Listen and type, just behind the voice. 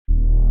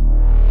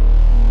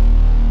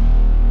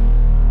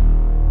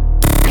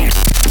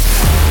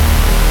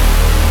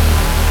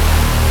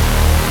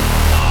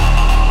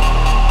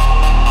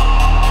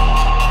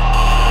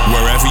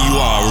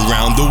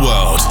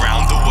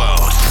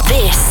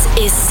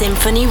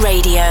Symphony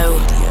Radio.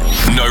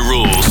 No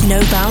rules.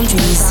 No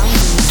boundaries.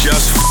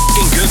 Just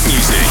f***ing good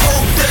music.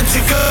 Hope that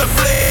you could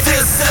play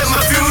this at my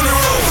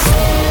funeral.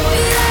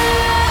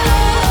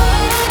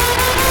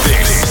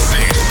 This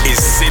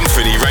is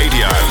Symphony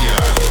Radio.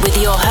 With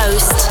your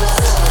host,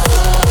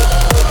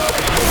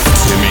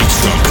 Timmy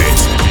Trumpet.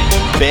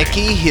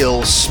 Becky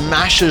Hill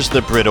smashes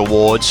the Brit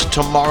Awards,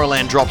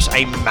 Tomorrowland drops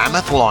a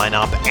mammoth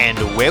lineup, and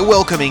we're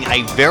welcoming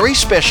a very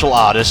special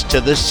artist to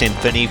the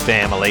Symphony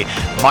family.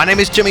 My name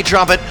is Timmy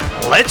Trumpet.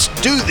 Let's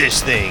do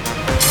this thing.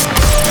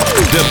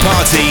 The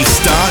party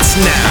starts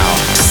now.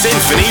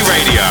 Symphony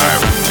Radio.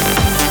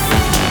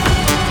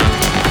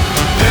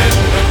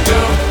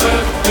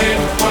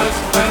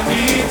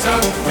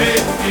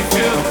 Made me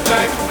feel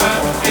like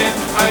I'm in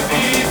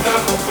Ibiza.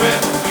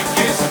 When we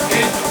kiss,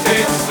 it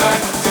tastes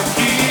like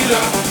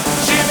tequila.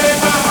 She made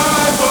my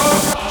heart go.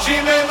 She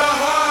made my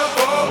heart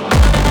go.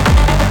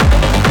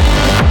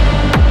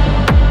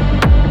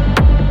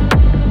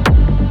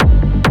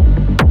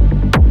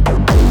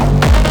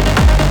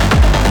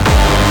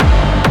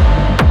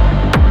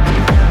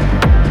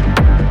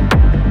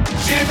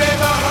 She made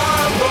my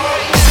heart go.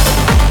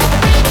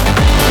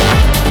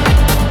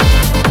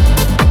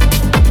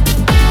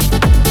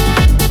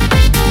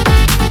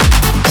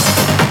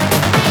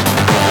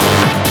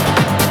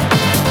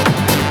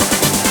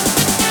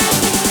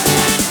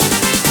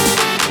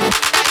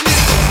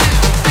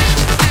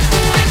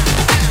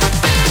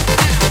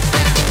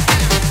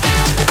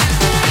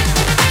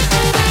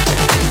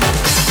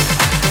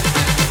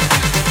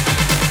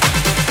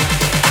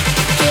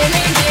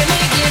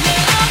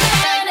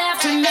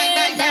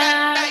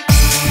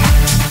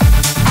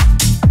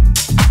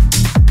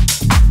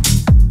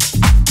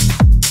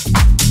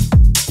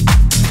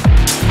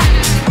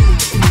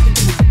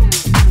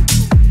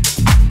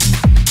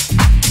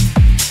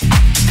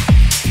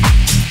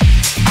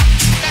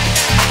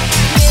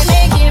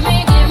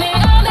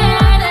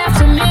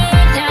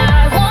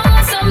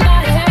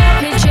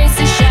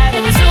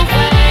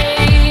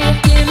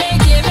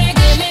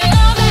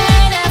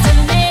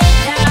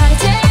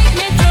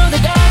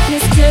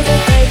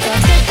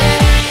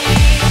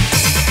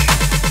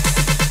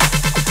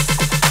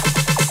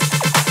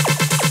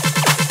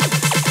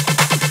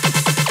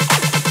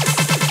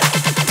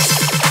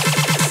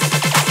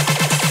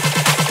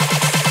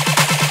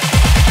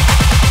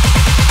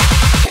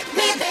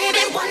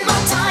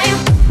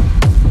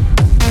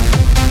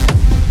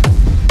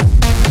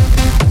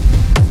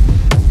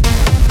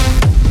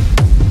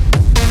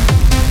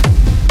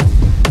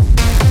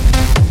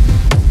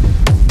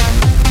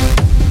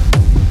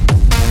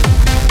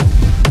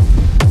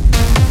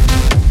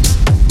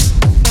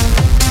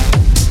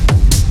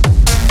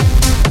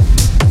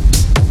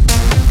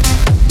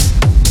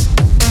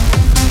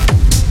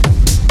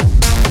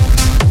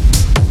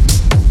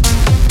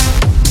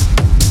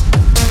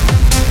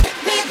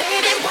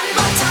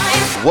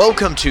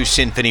 Welcome to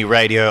Symphony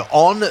Radio.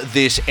 On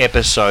this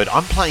episode,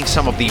 I'm playing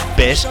some of the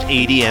best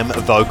EDM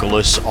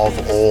vocalists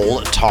of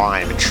all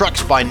time.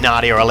 Tracks by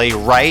Nadia Ali,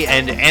 Ray,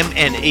 and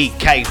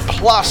MNEK.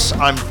 Plus,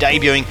 I'm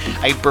debuting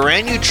a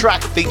brand new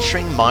track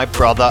featuring my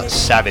brother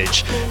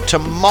Savage.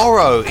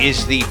 Tomorrow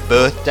is the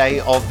birthday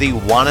of the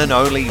one and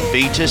only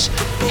Vitas.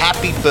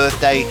 Happy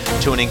birthday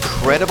to an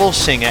incredible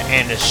singer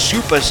and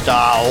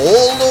superstar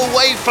all the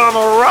way from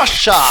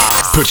Russia.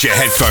 Put your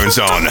headphones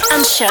on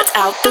and shut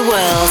out the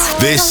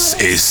world. This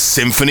is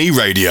Symphony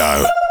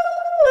Radio.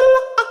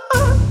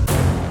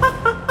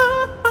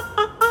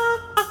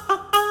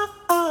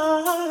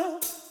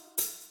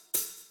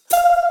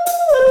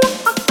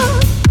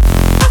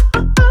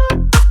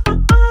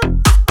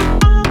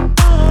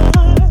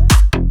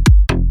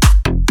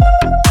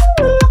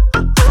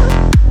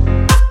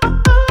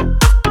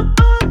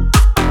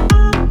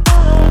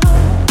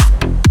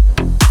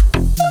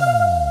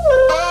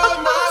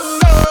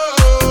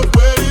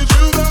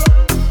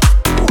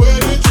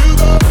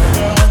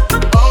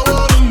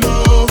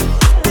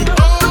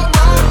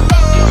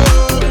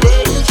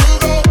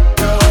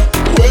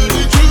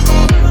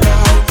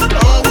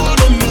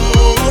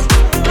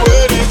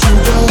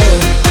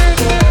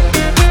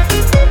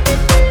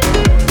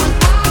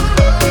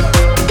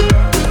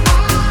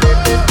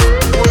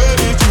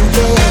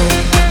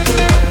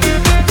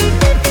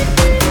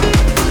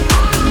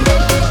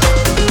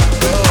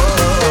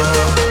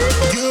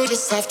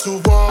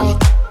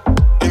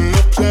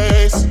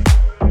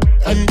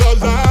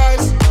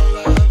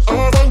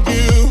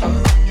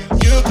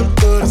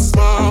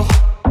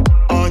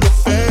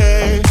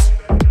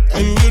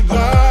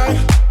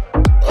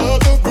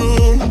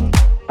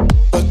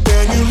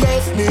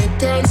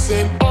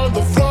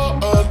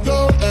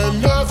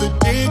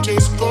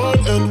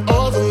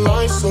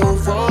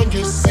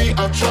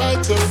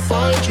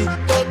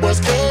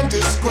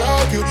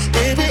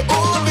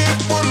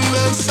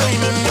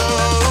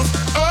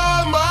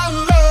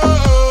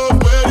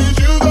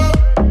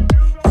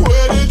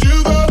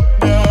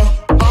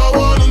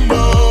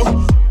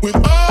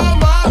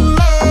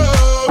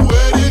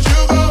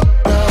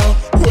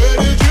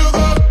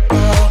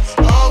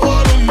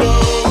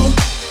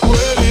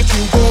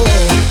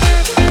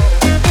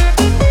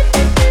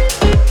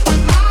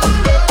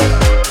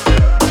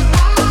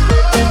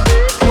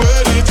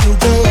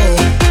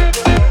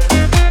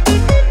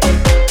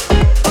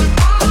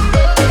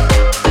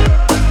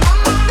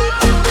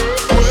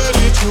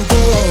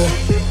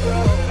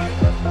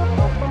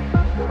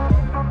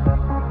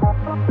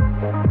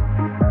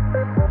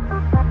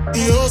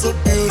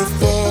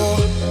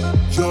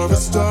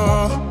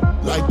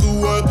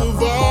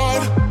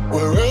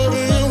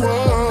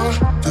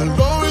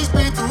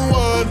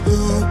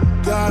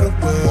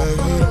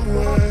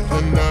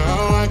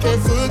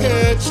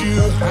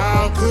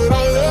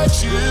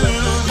 you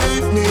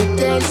leave me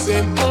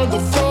dancing on the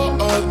floor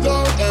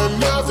alone, and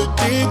now the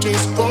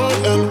DJ's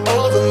gone and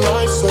all the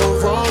lights are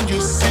wrong.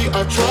 You see,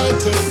 I tried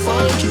to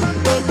find you,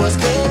 but words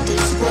can't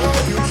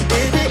describe you.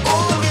 Baby,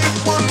 only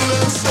one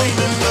less ain't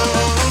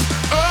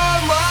enough. Oh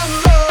my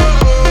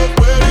love,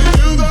 where did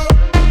you go?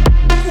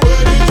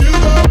 Where did you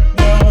go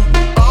now?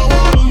 I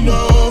wanna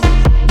know.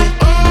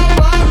 Oh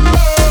my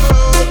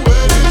love,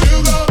 where did you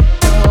go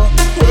now?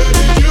 Where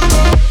did you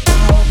go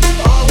now?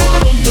 I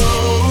wanna know.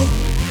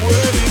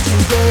 Where did you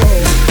go?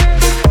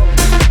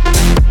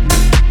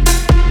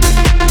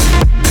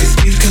 This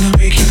beat's gonna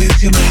make you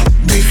lose your mind.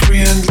 Be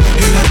free and love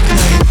you like the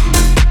night.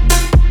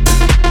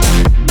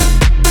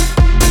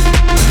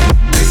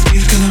 This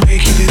beat's gonna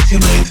make you lose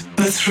your mind.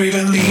 Let's rave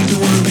and leave the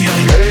world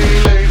behind.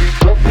 Hey ladies,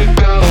 drop it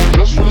down.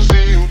 Just wanna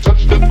see you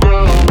touch the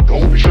ground.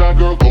 Don't be shy,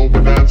 girl, go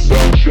bonanza.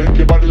 Shake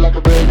your body like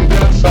a belly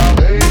dancer.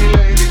 Hey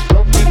ladies,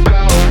 drop it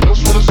down.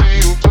 Just wanna see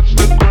you touch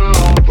the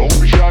ground.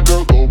 Don't be shy,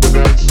 girl, go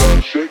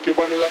bonanza. Shake your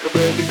body like a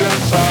belly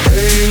dancer.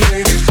 Hey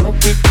ladies, drop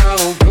it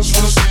down. Just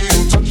wanna see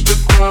you touch the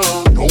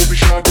ground. Don't be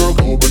shy, girl,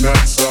 go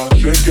bonanza.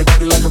 Shake your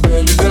body like a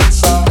belly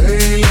dancer.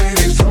 Hey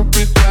ladies, drop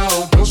it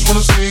down. Just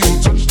wanna see you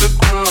touch the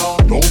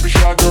ground. Don't be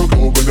shy, girl,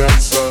 go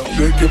bonanza.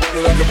 Shake your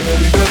body like a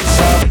belly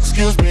dancer.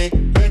 Excuse me,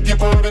 beg your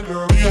pardon,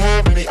 girl. Do you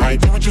have any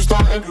idea what you're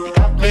starting, girl?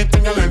 Got me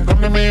tingling,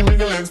 come to me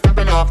mingling,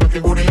 stepping off,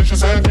 looking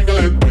bootylicious and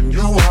tingling. When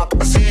you walk,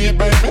 I see it,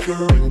 baby,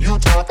 girl. When you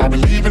talk, I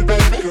believe it,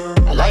 baby, girl.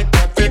 I like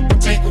that thick,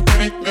 petite, and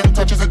pretty, little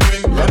touches of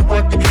ditty. Let it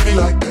work the kitty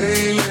like,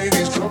 hey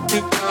ladies, drop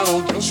it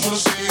down. Just wanna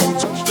see you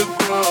touch the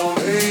ground.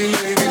 Hey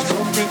ladies,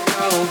 drop it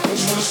down.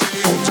 Just wanna see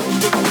you touch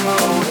the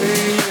ground.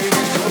 Hey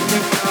ladies, drop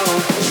it down.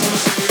 Just wanna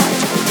see you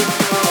touch the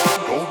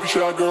ground. Don't be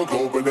shy, girl, go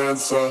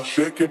bonanza.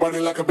 Shake your body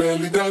like a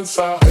belly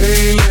dancer.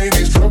 Hey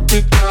ladies, drop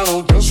it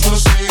down. Just wanna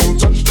see you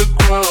touch the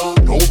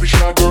ground. Don't be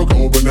shy, girl,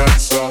 go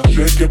bonanza.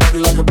 Shake your body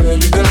like a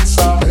belly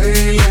dancer.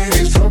 Hey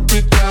ladies, drop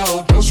it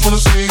down. Just wanna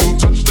see you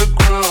touch the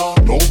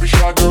ground. Don't be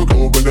shy, girl,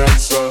 go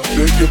bonanza.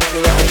 Shake your body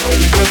like a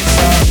belly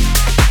dancer.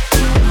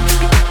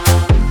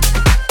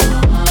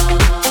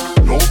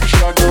 Don't be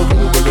shy, girl, go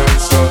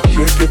bonanza.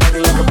 Shake your body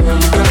like a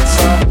belly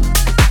dancer.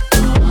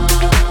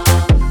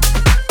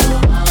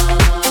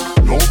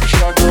 Don't be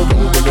shy, girl, go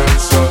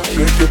bonanza.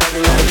 Shake your body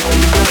like a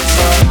belly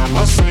dancer.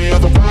 I say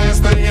otherwise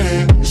staying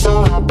here. You're so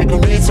hot, we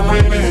gon' need some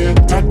rain in here.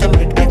 Time to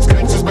make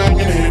ex-gangsters bang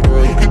in here.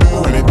 Girl, you can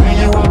do anything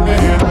you want in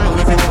here. Down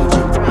if you want to,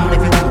 down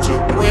if you want to.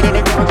 We ain't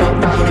even gonna drop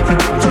down if you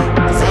want to.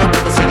 'Cause I've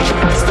never seen you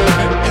understand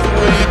it. Either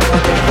way you do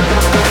it, you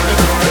can't stand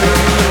it.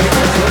 Hey,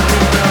 ladies, drop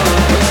it down.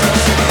 Just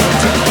wanna see you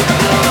touch the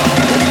ground.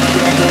 Don't be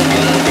shy, girl, go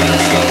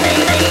bonanza.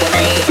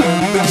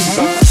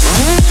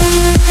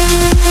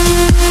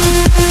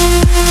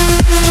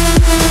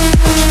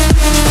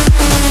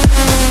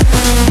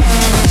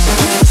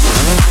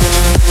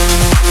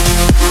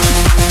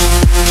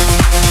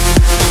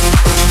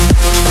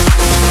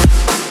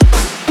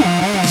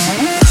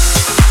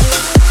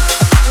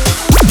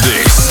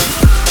 This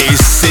is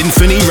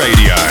Symphony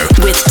Radio.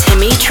 With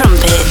Timmy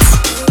Trumpets.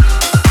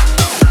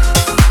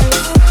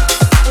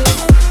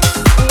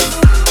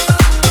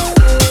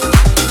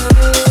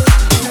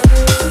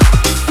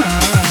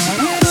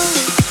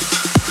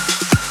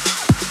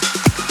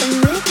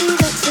 Maybe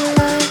that's a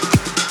lie.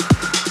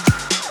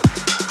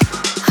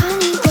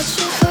 Honey, what's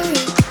your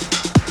hurry?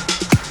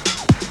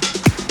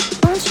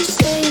 Won't you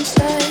stay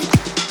inside?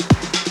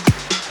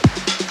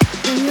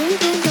 And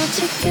maybe not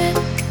to get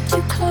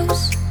too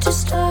close to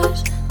stars.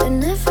 They're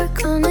never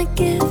gonna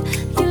give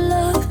you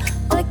love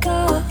like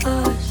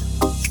ours.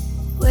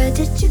 Where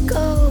did you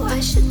go? I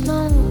should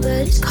know,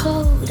 but it's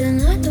cold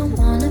and I don't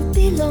wanna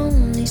be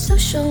lonely. So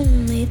show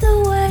me the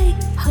way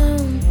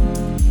home.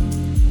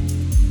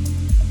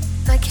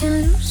 I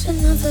can't lose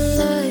another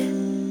life.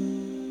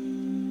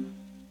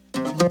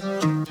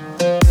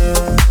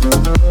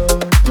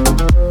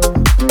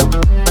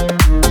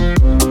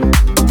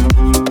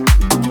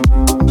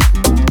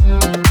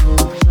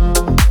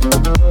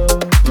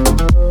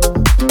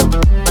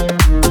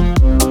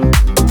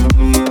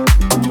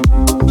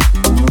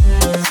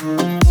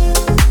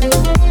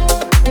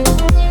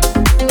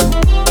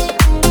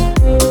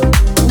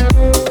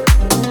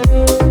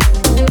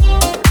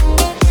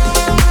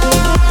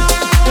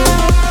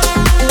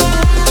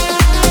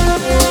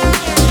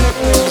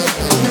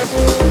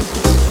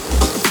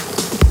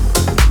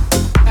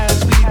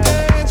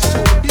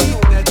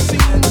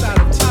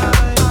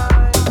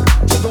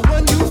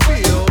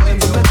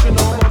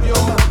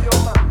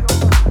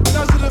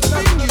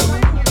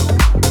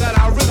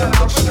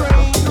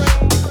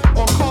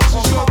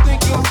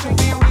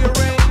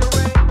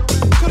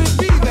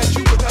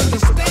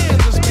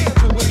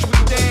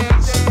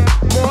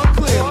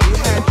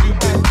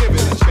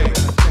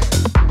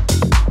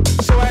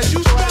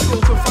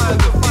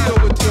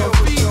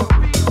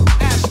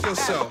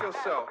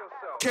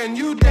 Can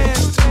you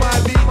dance to my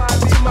beat,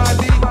 to my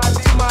beat,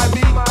 to my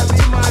beat,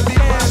 to my beat,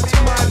 dance to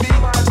my beat,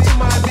 to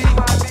my beat,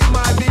 to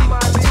my beat,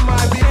 to my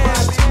beat,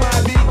 dance to my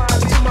beat,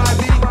 to my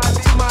beat,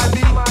 to my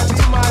beat,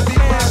 to my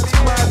beat, dance to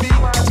my beat,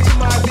 to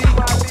my beat,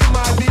 to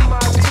my beat,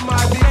 to my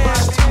beat, dance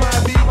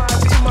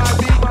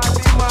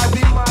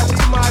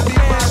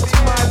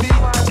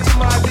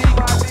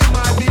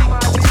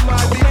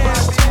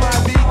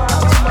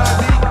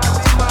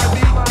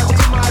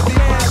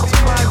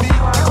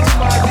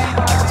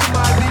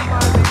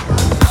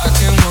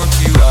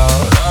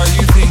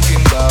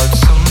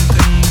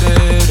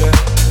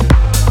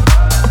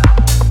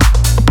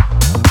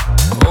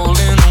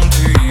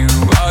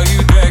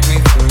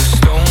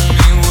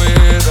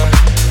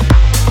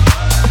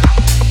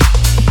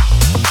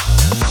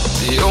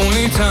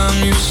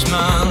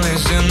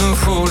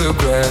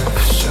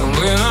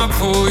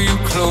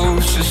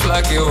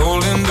like you're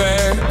holding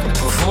back.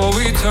 Before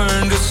we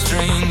turn to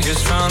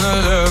strangers, trying to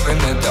love in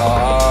the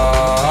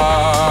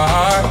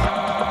dark.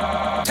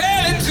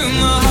 Tell it to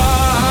my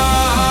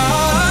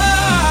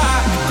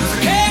heart, 'cause I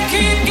can't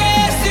keep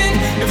guessing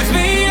if it's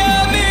me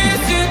you're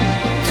missing.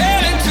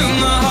 Tell it to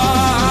my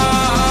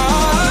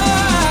heart,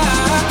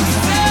 'cause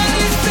tell it,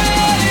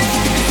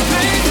 it's the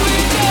place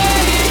we're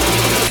getting.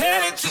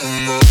 Tell it to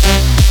my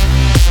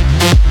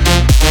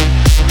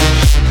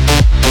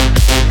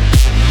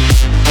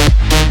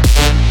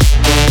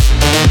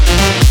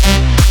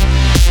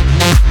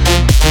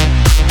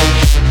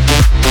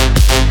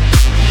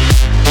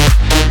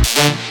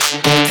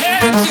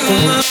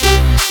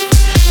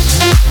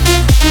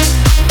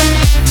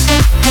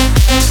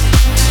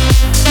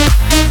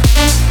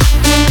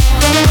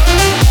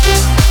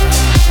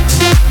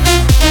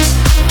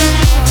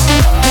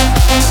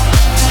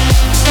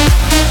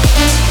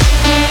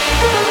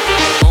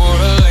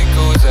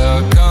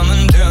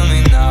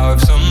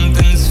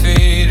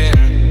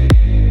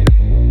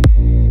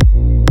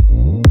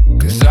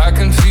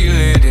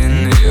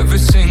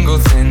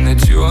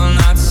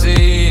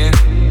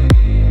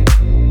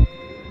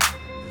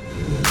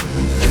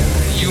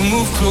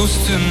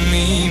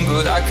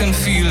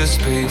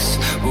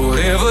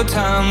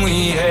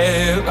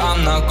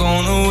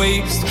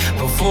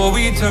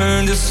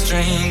turn to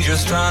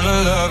strangers, trying to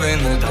love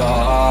in the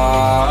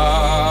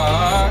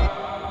dark.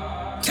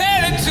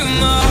 Tell it to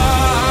my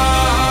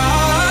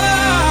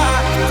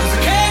heart, 'cause I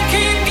can't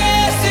keep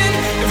guessing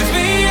if it's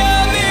me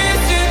you're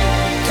missing.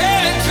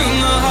 Tell it to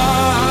my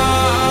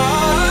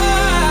heart,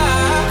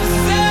 'cause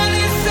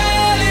silence,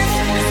 silence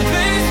is the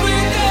place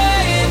we're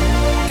dying.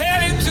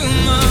 Tell it to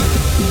my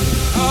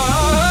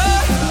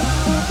heart,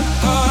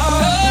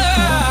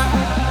 heart,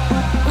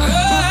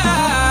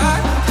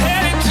 heart.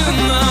 Tell it to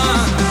my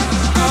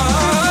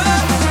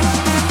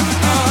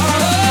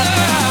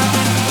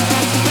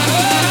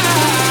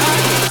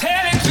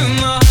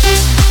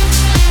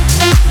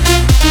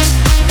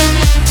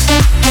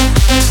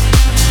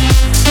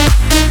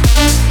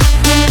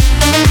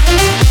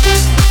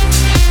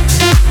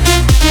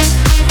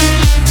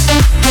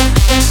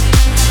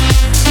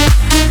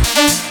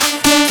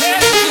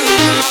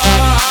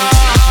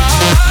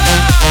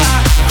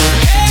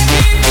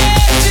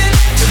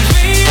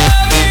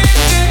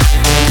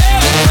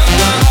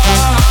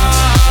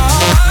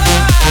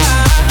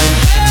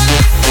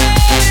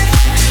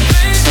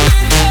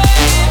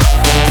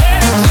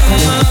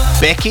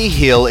Becky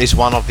Hill is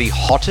one of the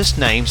hottest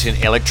names in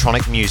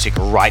electronic music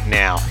right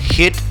now.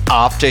 Hit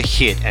after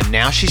hit, and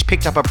now she's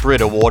picked up a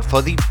Brit Award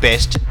for the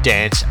Best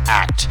Dance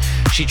Act.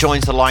 She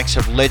joins the likes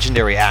of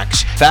legendary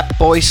acts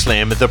Fatboy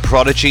Slim, The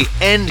Prodigy,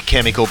 and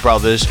Chemical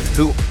Brothers,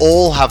 who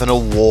all have an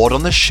award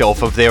on the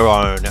shelf of their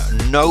own.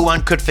 No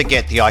one could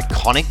forget the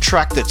iconic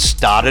track that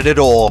started it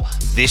all.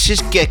 This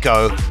is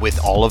Gecko with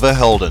Oliver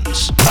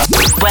Heldens.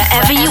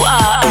 Wherever you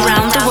are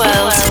around the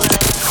world,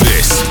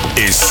 This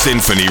is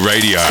Symphony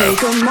Radio.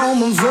 Take a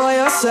moment for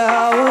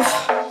yourself.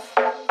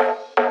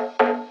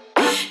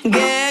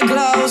 Get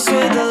close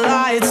with the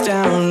lights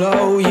down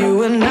low.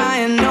 You and I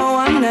and no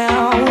one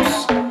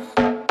else.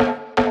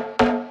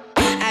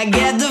 I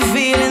get the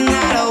feeling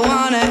that I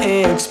wanna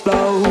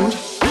explode.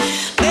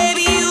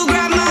 Baby, you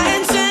grab my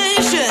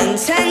attention.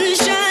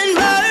 Tension,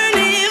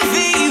 burning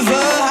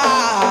fever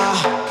high.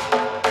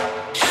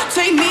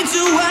 Take me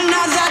to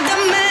another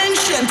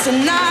dimension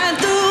tonight.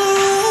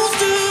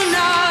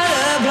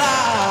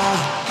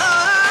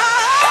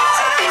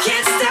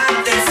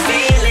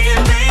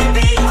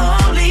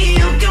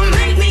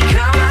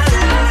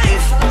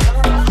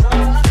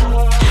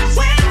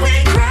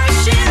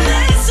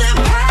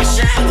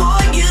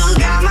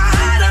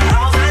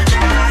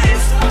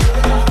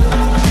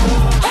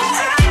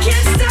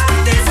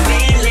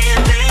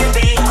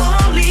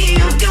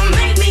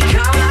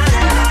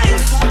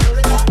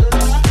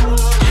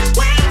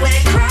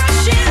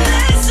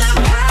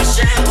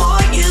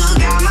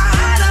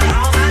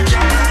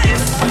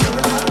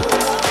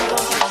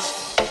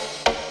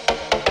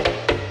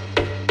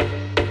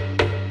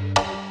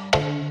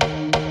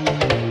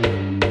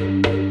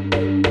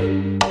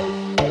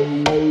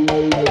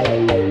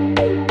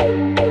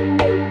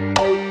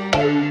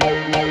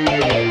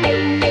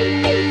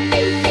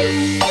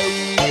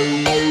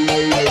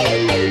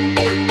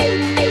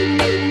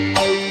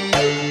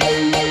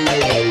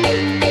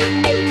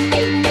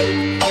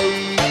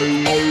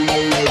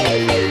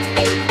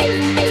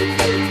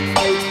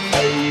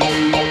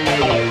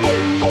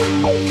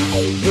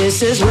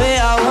 This is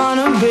where I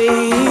wanna be.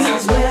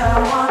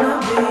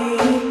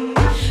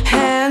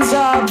 Hands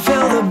up,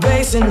 feel the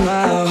bass in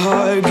my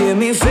heart. Give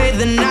me faith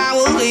and I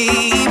will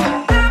leave.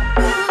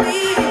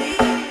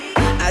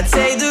 I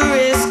take the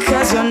risk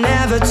 'cause you're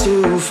never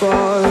too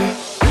far.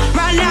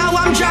 Right now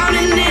I'm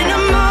drowning in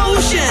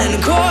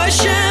emotion.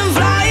 Caution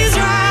flies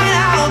right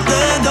out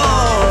the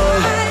door.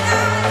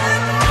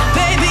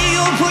 Baby,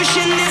 you're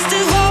pushing this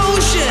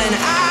devotion.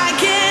 I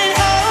can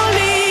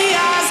only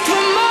ask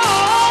for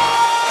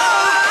more.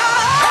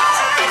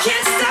 I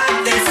can't stop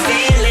this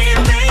feeling,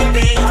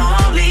 baby.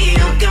 Only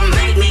you can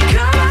make me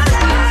come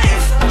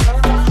alive.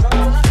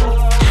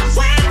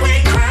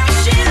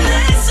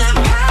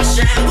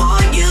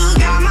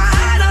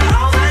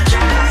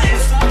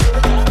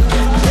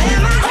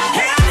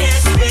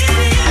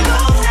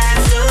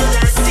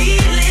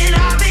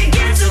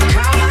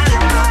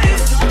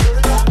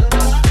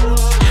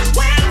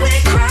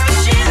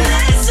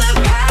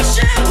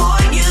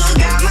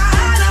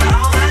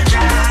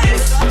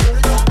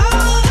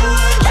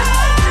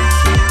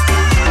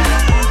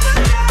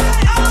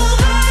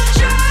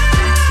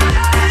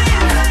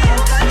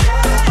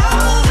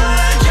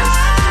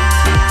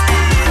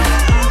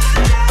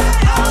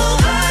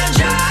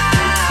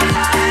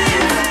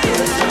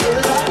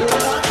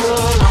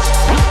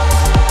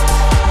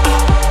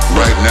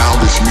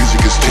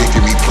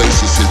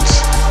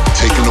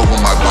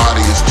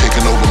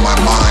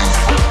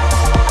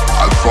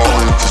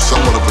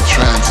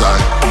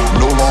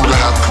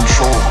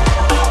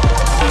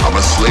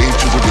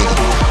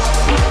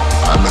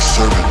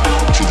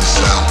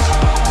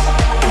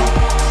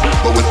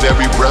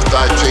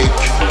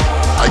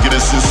 get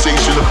a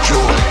sensation of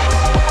joy.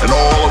 And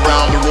all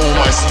around the room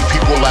I see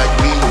people like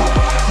me,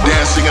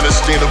 dancing in a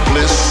state of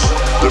bliss.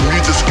 The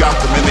music's got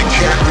them and they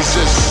can't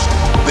resist.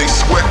 They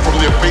sweat from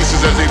their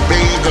faces as they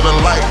bathe in the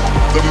light.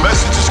 The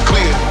message is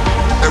clear,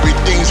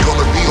 everything's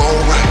gonna be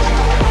alright.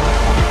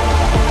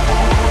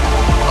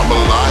 I'm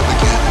alive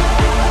again.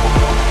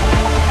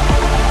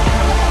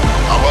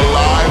 I'm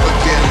alive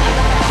again.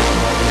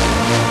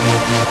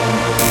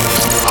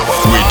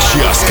 We're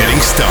just getting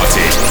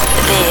started.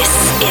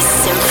 This is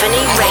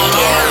Symphony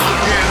Radio.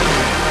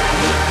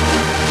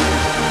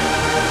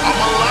 I'm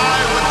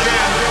alive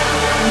again.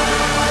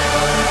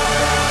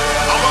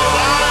 I'm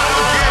alive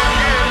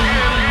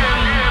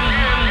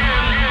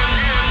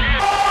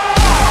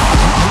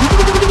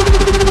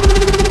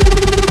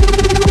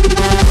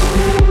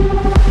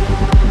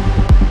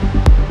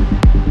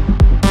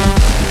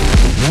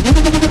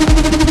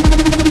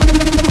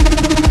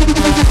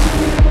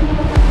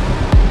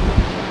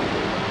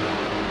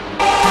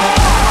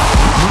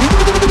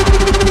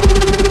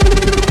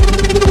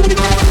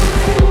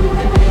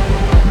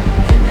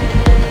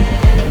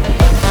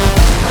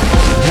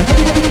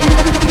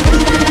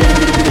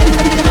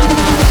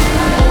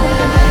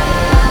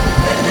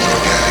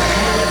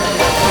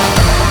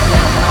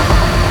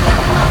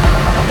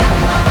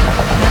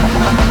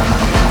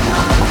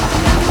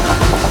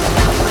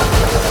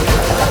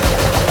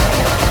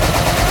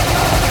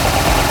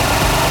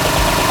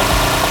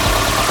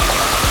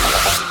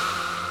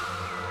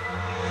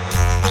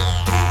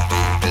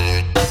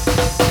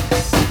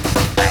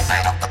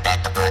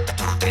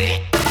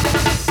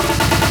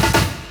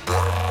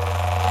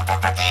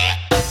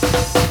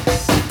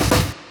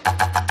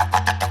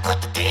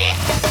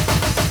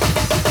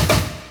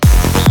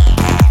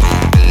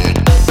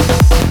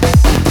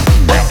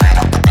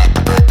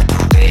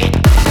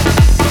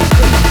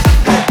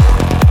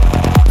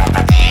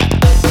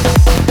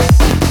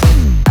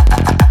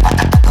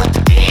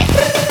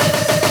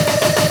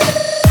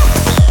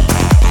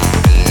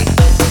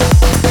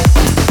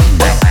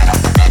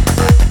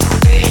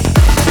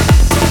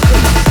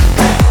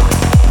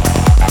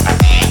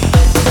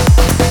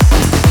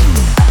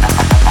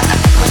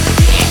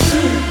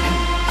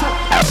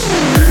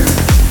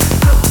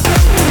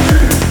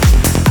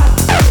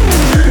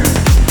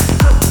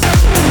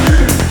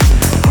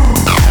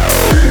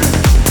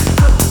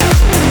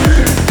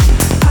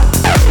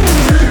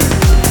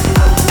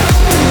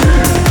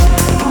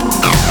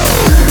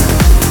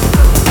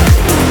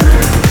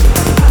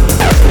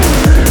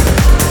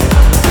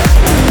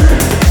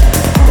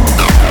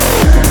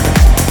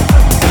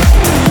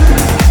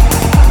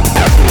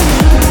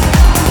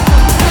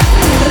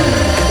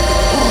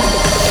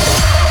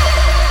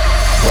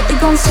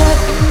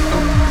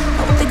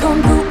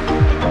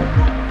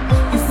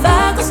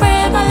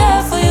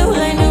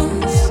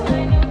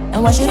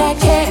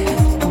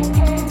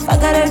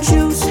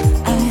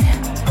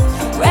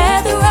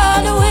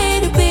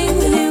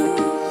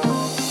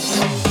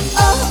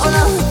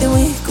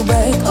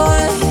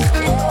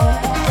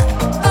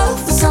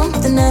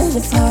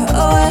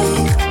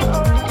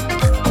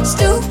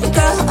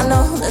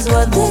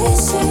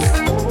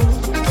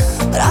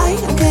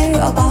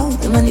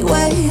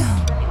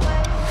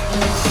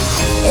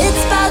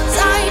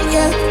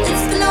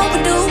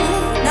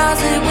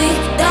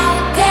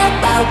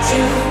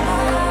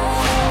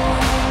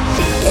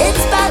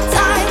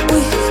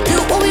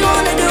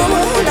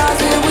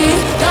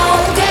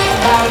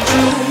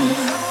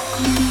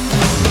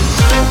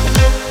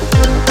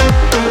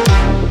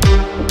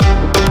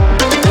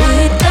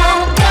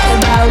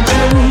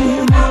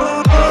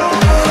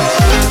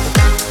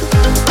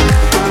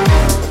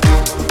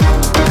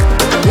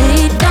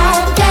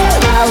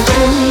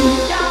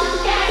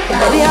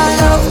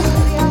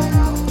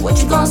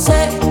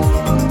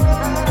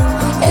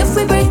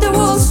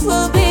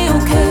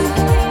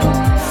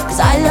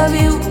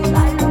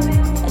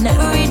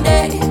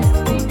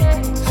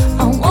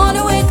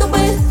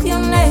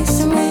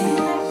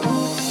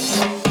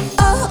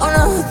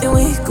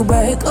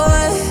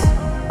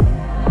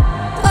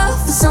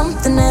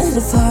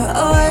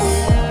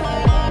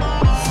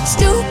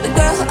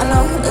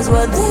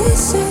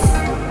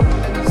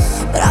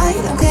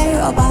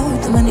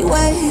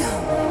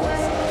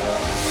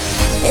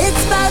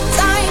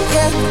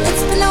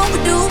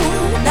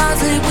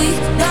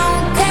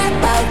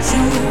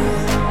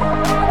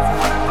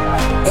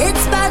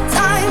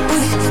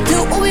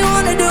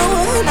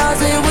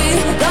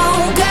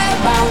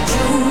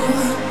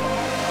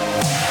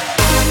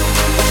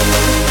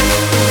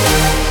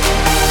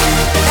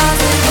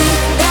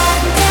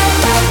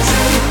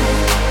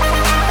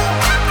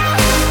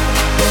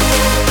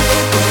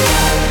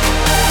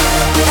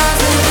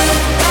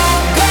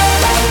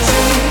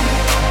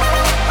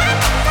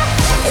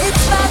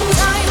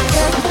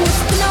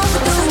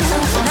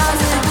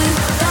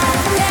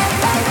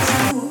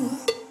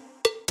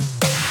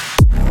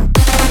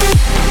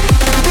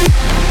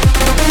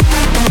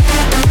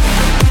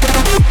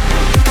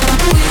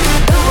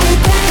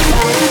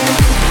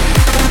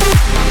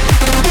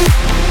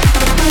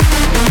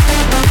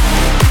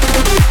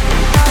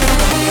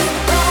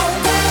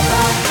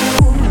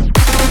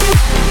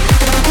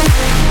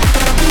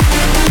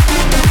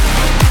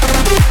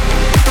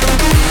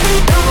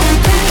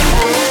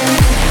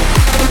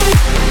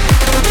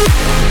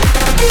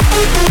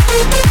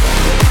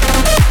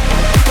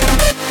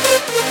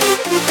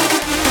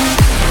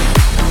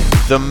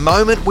The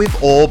moment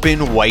we've all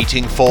been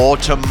waiting for,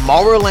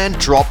 Tomorrowland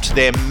dropped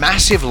their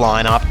massive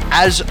lineup,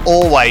 as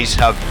always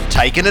have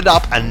taken it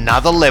up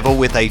another level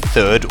with a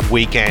third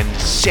weekend.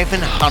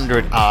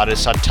 700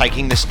 artists are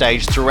taking the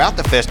stage throughout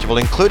the festival,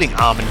 including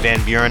Armin van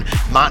Buuren,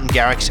 Martin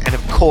Garrix, and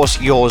of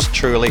course yours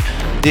truly.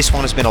 This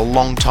one has been a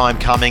long time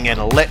coming,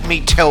 and let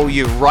me tell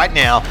you right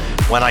now,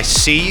 when I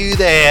see you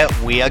there,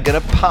 we are going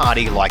to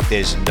party like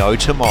there's no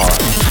tomorrow.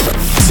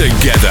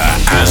 Together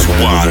as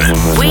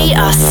one. We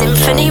are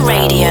Symphony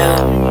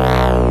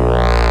Radio.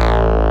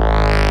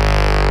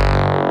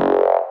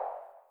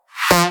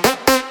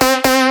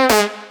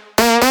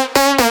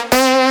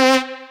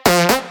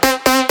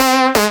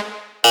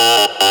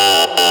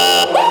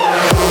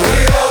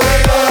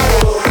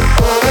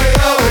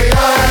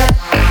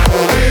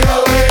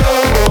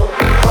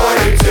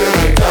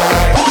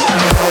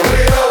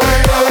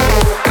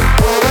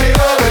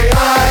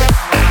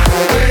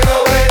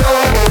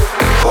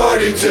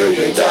 Till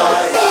we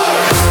die.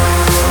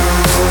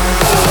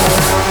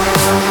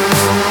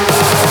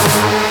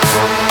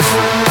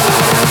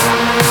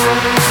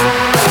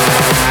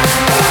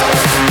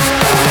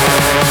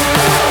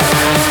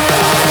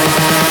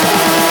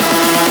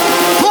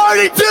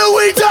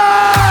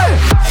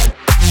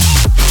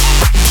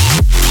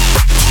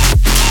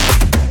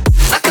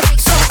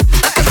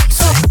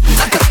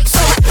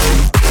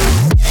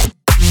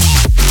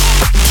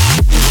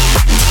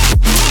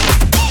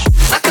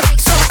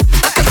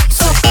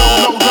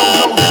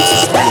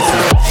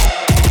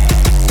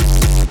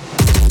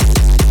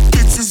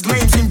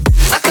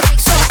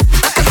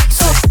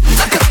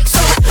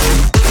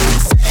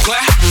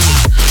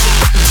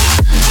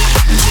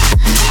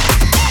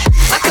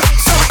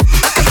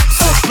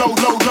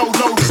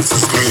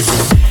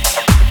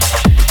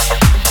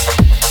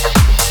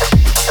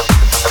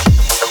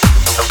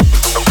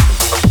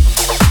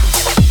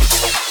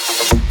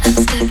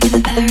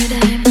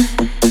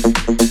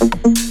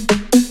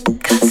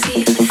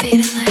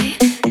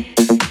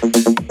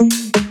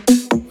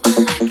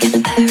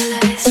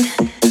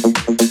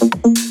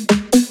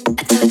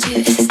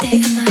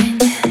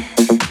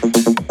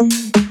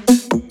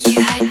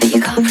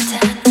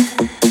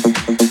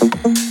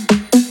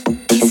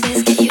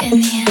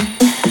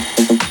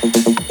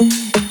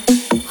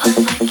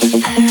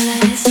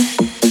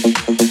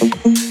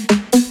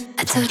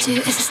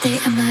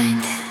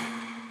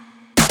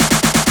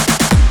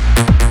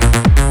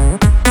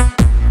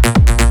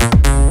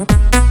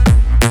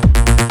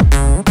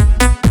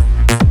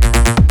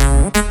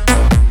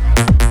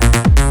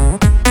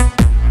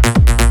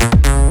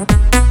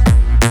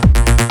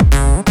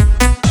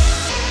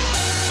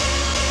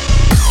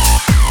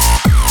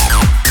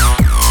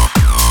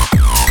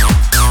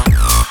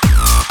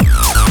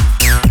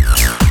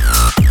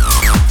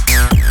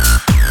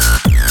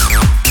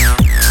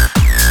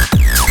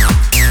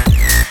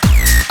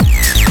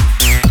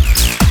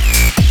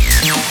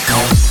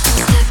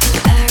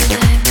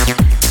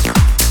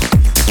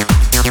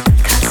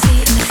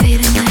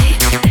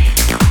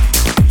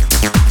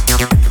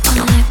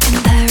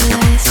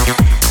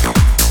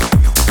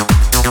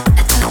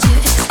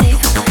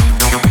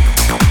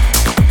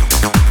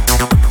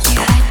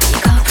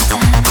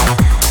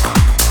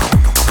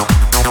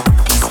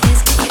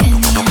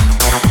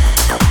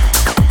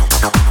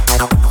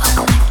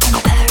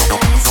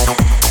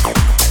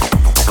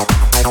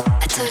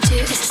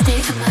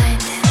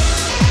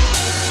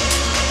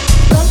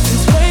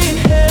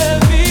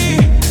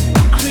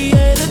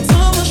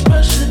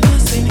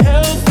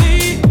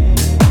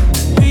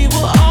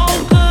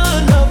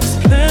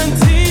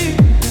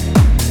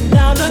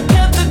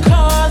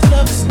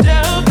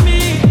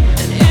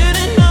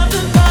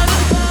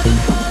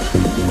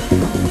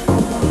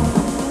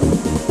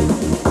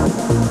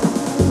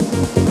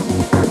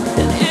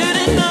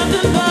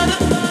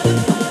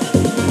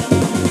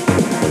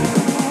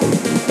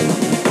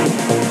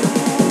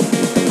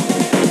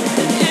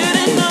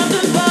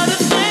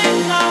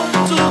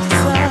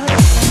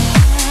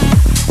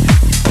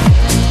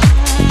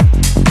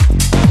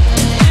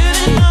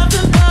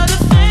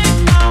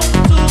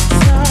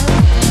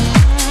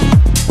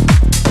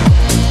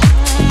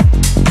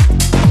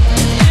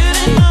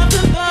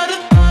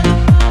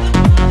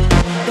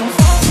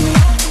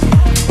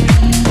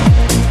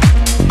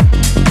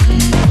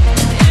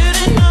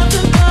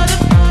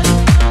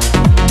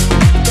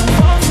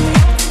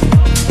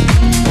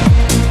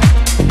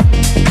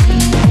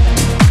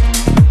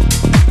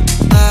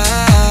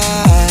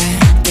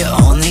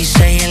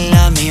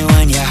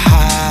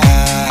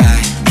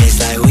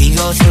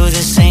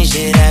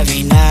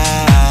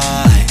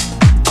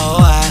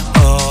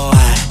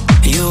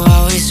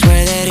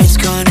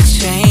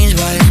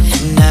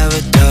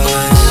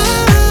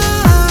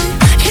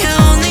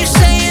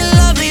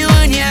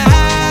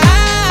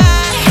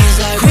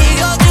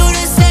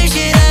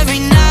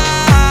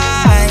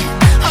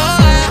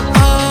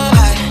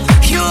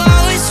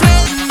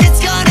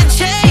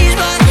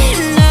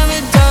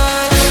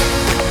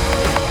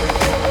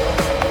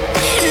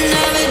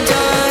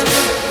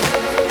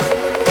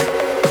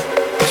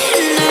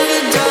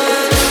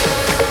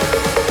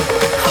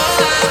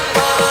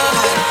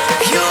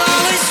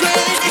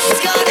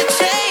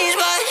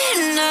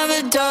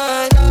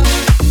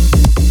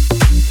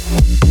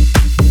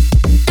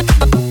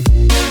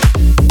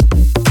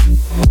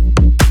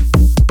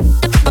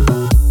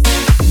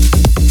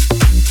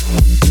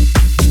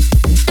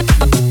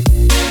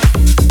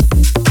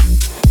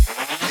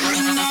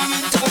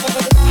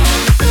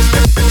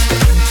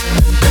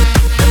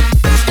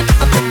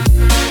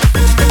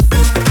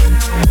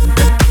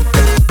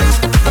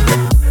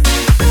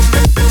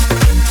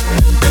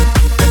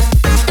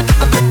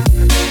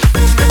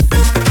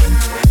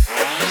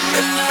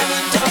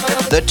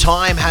 The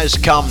time has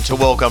come to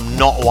welcome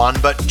not one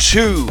but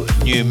two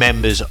new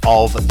members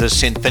of the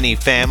Symphony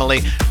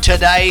family.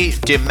 Today,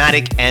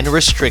 Dematic and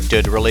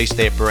Restricted released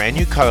their brand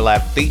new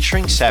collab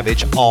featuring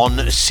Savage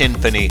on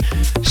Symphony.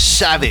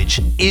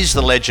 Savage is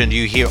the legend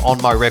you hear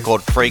on my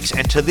record Freaks,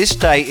 and to this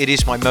day it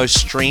is my most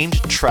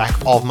streamed track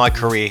of my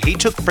career. He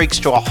took Freaks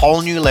to a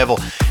whole new level,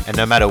 and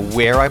no matter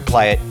where I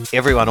play it,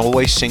 everyone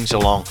always sings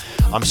along.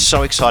 I'm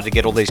so excited to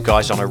get all these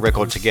guys on a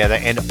record together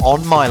and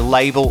on my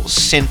label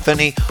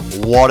Symphony.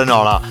 What an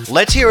honor.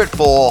 Let's hear it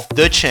for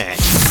The Chant.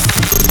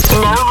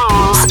 No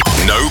rules,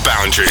 No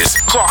boundaries.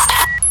 just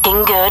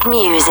f***ing good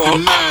music.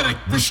 Dematic,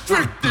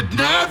 restricted,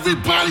 now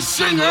everybody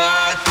sing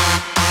it.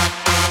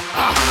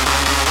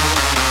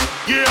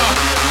 Yeah.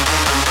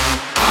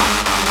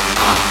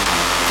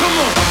 Come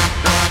on.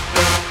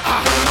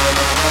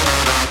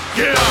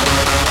 Yeah.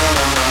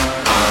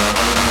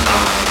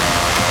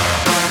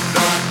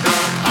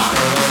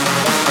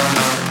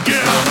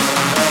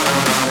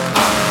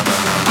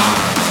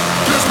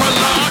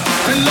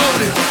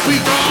 We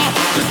are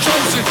the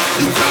chosen,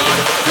 you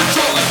can't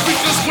control us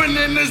because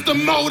winning is the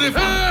motive.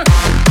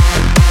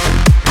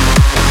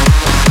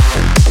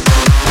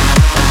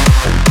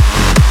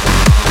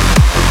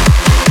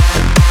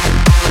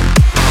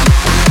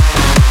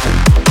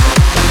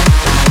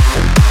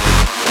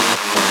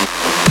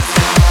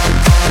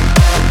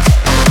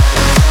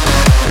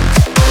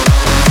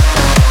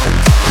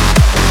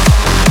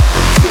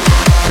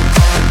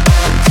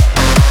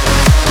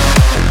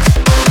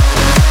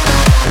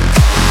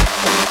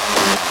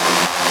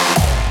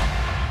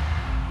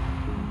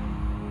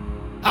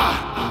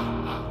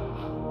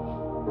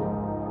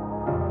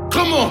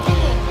 Come on.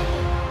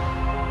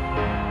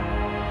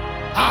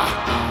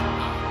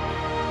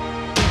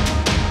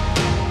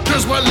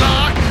 Cause we're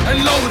locked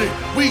and loaded.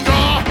 We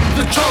are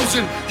the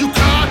chosen. You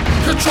can't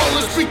control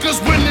us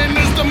because winning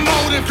is the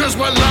motive. Cause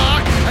we're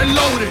locked and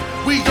loaded.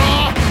 We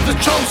are the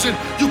chosen.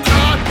 You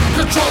can't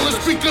control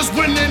us because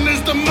winning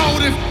is the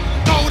motive.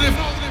 Motive,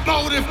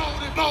 motive,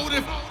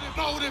 motive,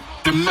 motive.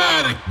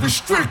 Dematic,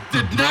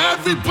 restricted. Now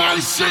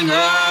everybody sing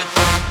it.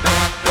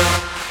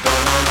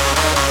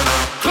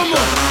 Come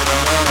on.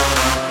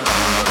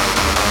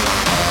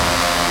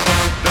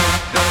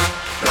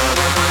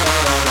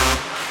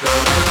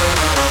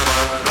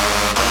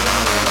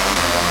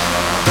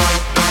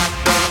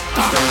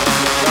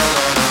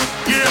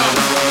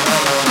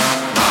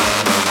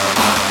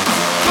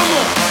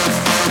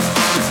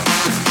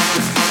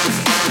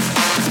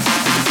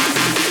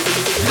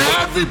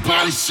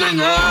 Everybody sing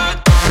it.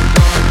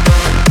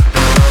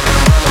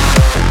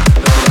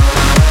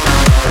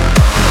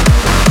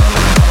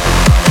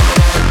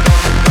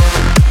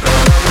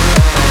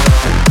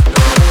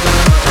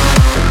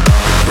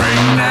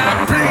 Bring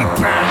that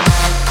beat back.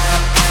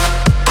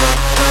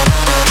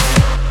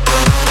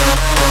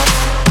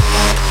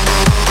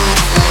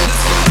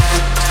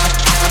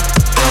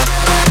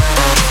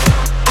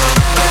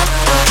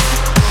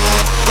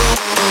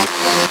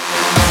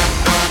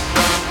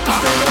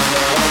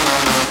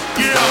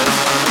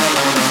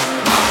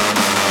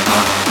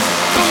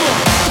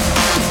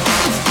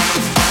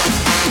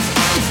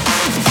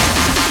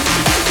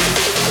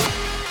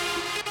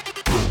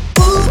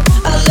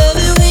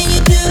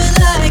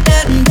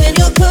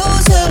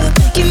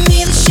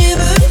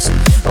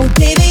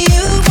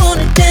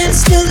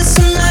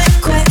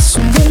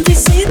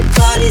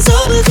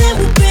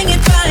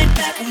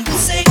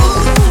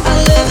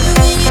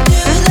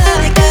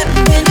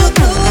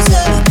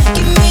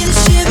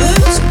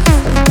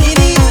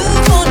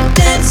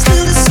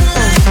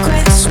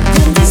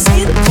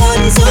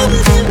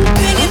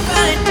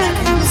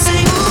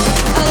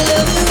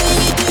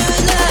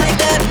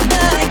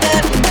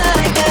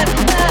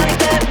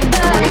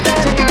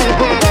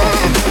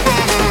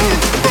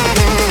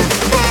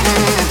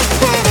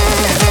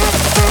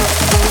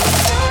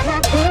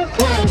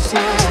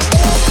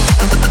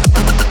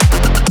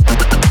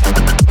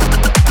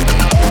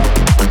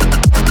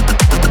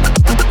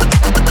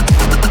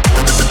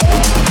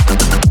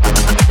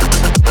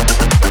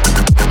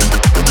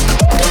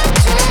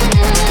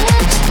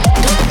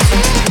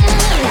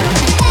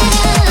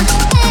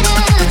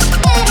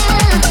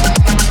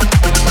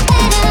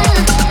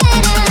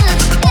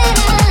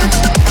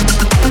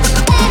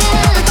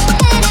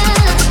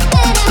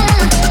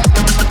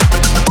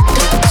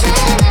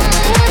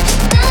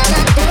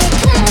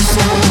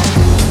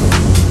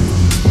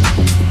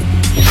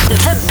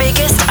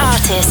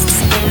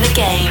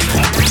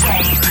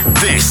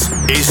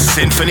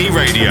 Symphony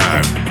Radio.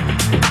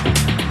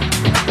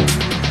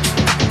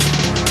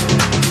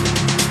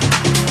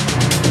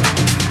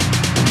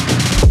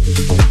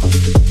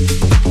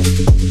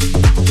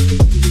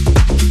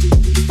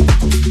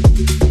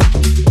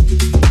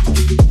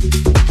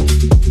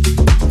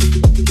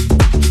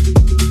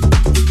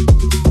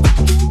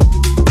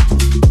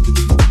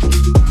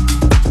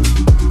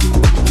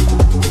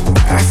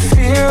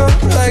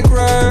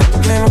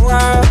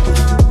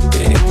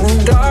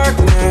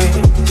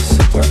 Darkness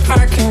where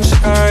I can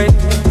shine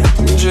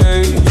and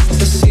chase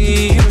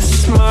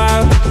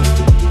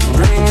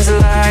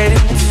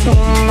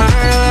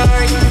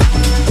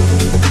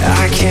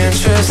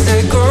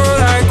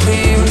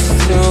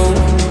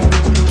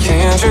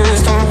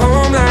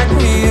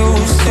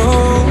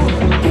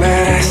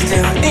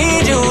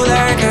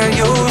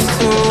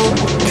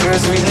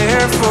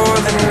live for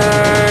the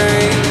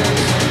night.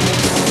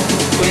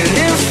 We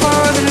live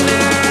for the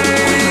night.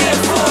 We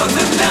live for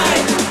the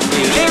night.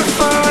 We live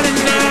for the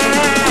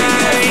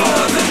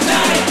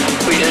night.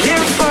 We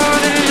live for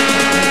the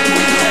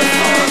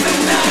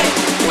night.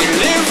 We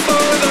live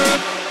for the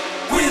night.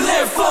 We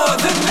live for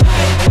the night.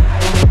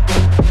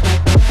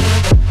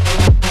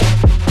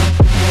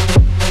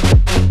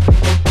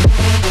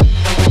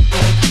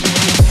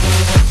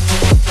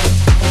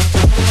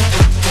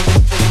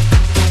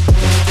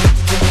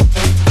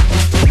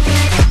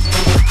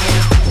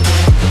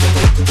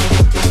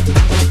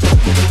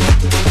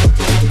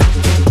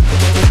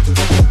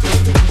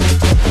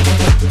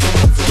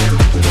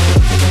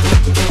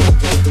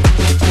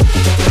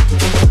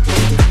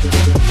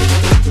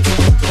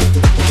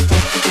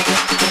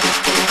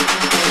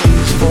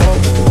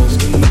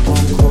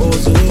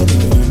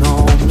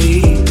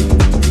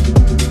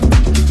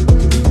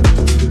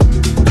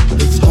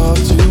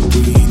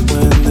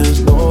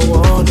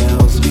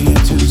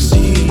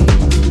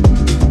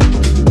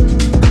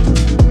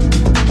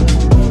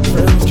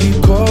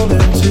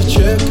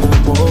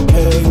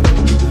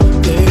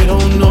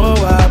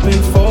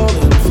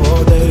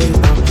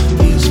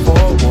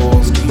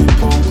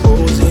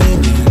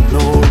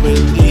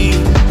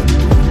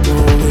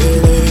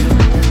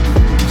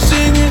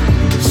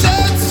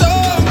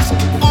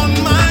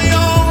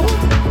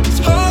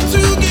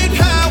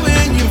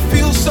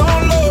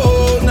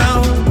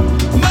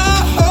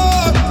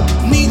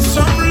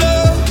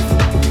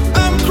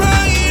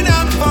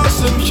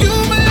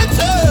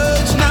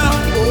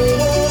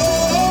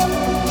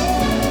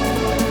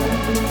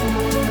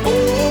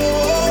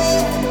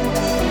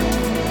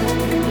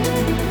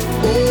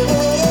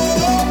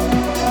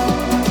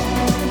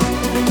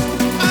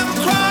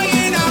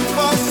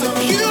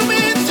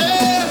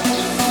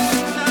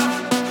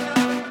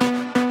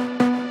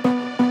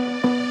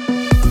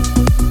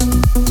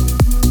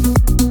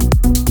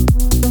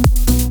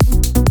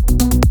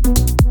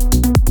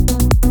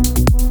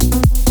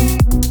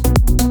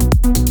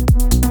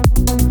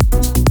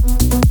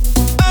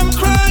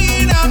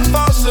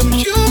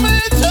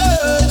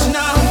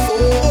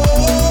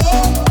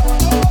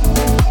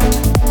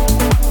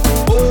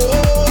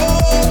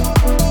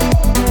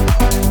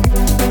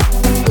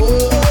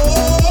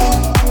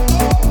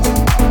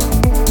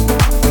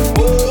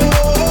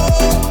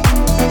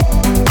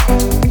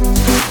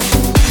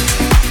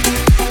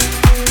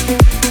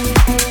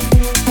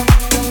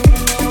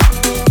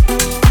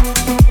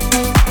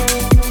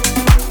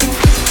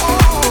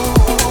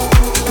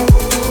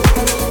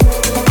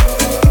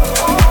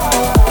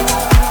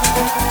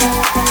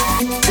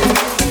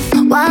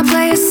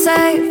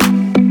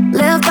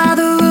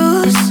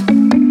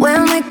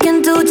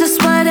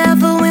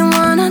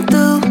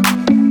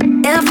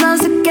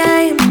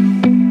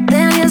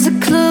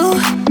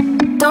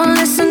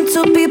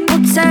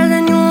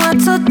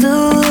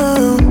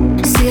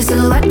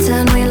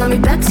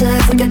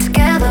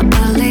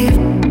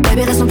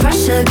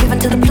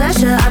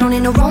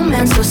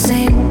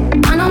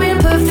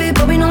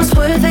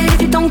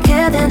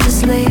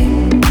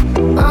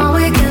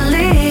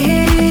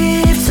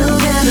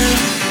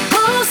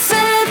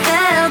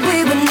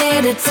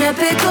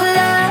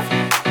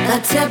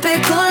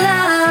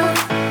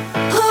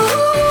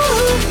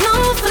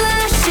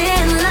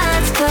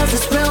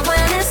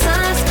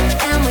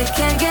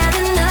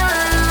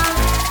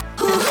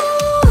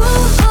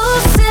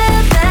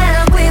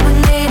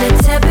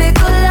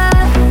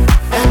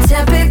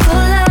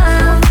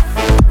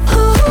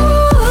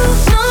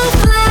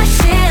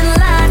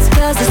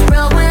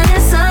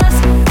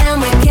 And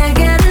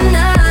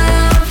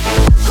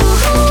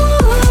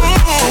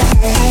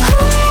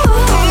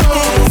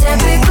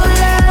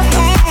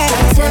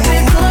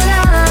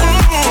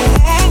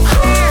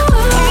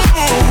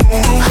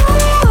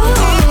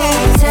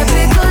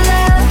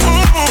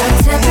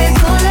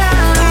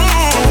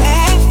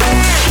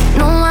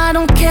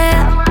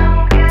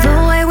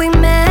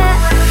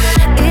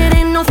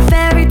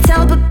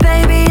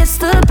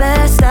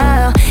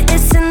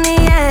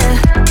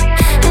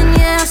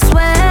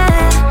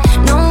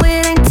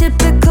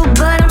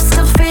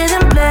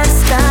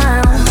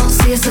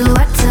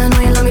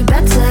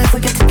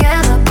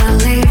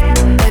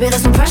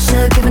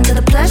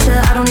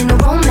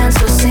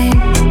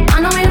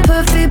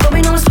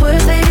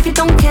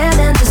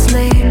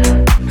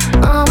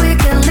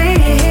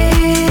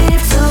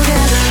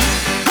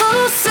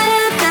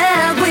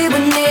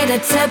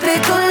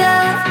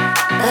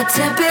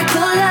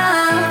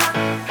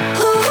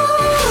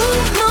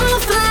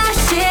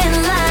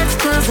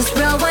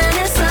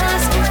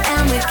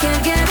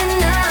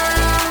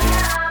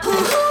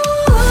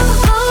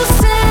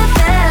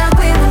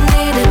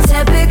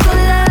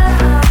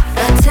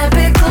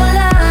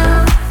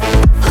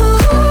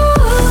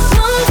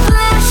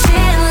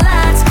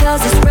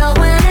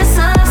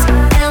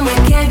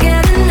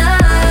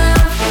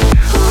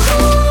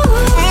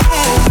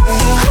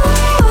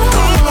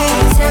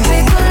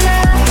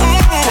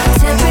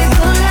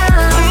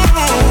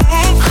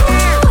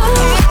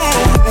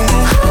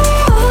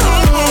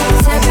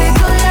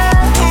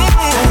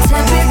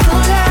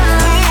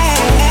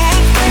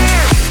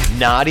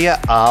Nadia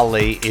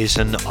Ali is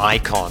an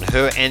icon.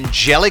 Her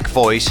angelic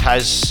voice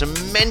has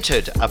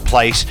cemented a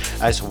place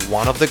as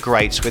one of the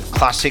greats with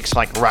classics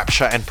like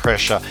Rapture and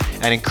Pressure.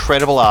 An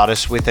incredible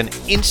artist with an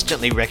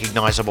instantly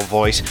recognizable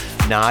voice,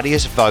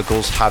 Nadia's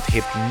vocals have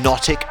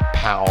hypnotic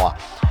power.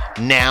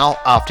 Now,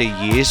 after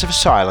years of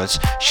silence,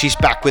 she's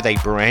back with a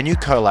brand new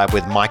collab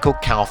with Michael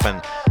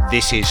Calfan.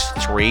 This is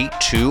 3,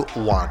 2,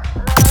 1.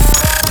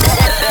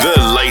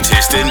 The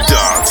latest in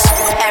dance.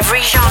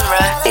 Every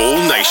genre.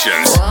 All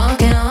nations.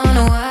 Walking on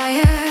a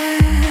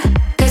wire,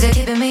 'cause you're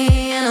keeping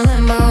me in a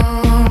limbo.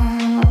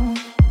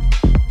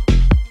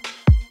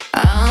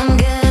 I'm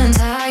getting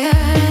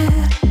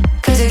tired,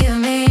 'cause you're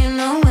giving me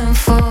no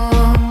info.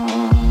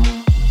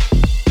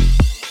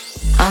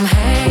 I'm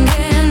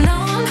hanging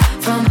on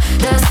from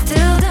dusk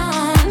till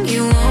dawn.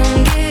 You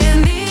won't give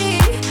me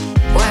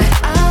what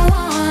I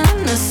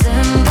want, a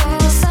simple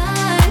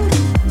sign,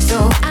 so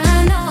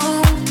I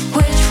know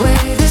which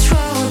way this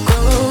road goes.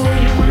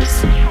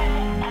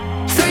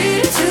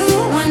 3, 2,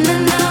 1,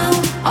 and now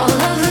all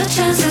of the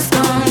chances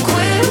gone.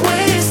 Quit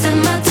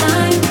wasting my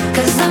time,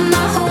 'cause I'm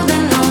not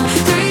holding on.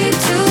 3,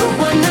 2,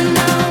 1, and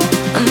now,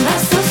 and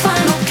that's the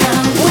final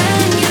count.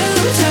 When you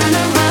turn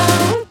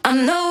around,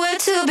 I'm nowhere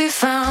to be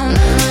found.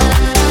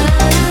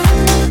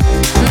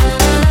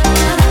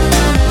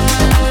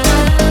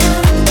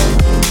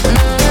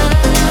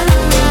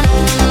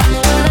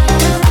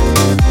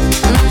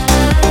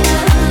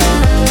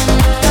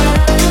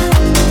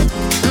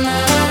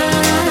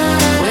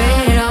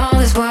 Wait all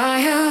this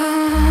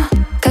while,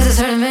 'cause it's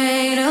hurting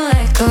me to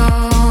let go.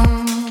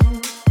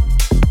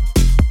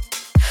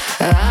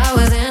 I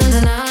was in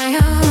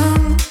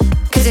denial,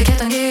 'cause you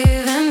kept on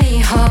giving me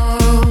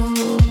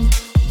hope.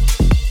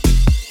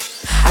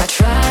 I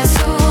tried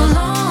so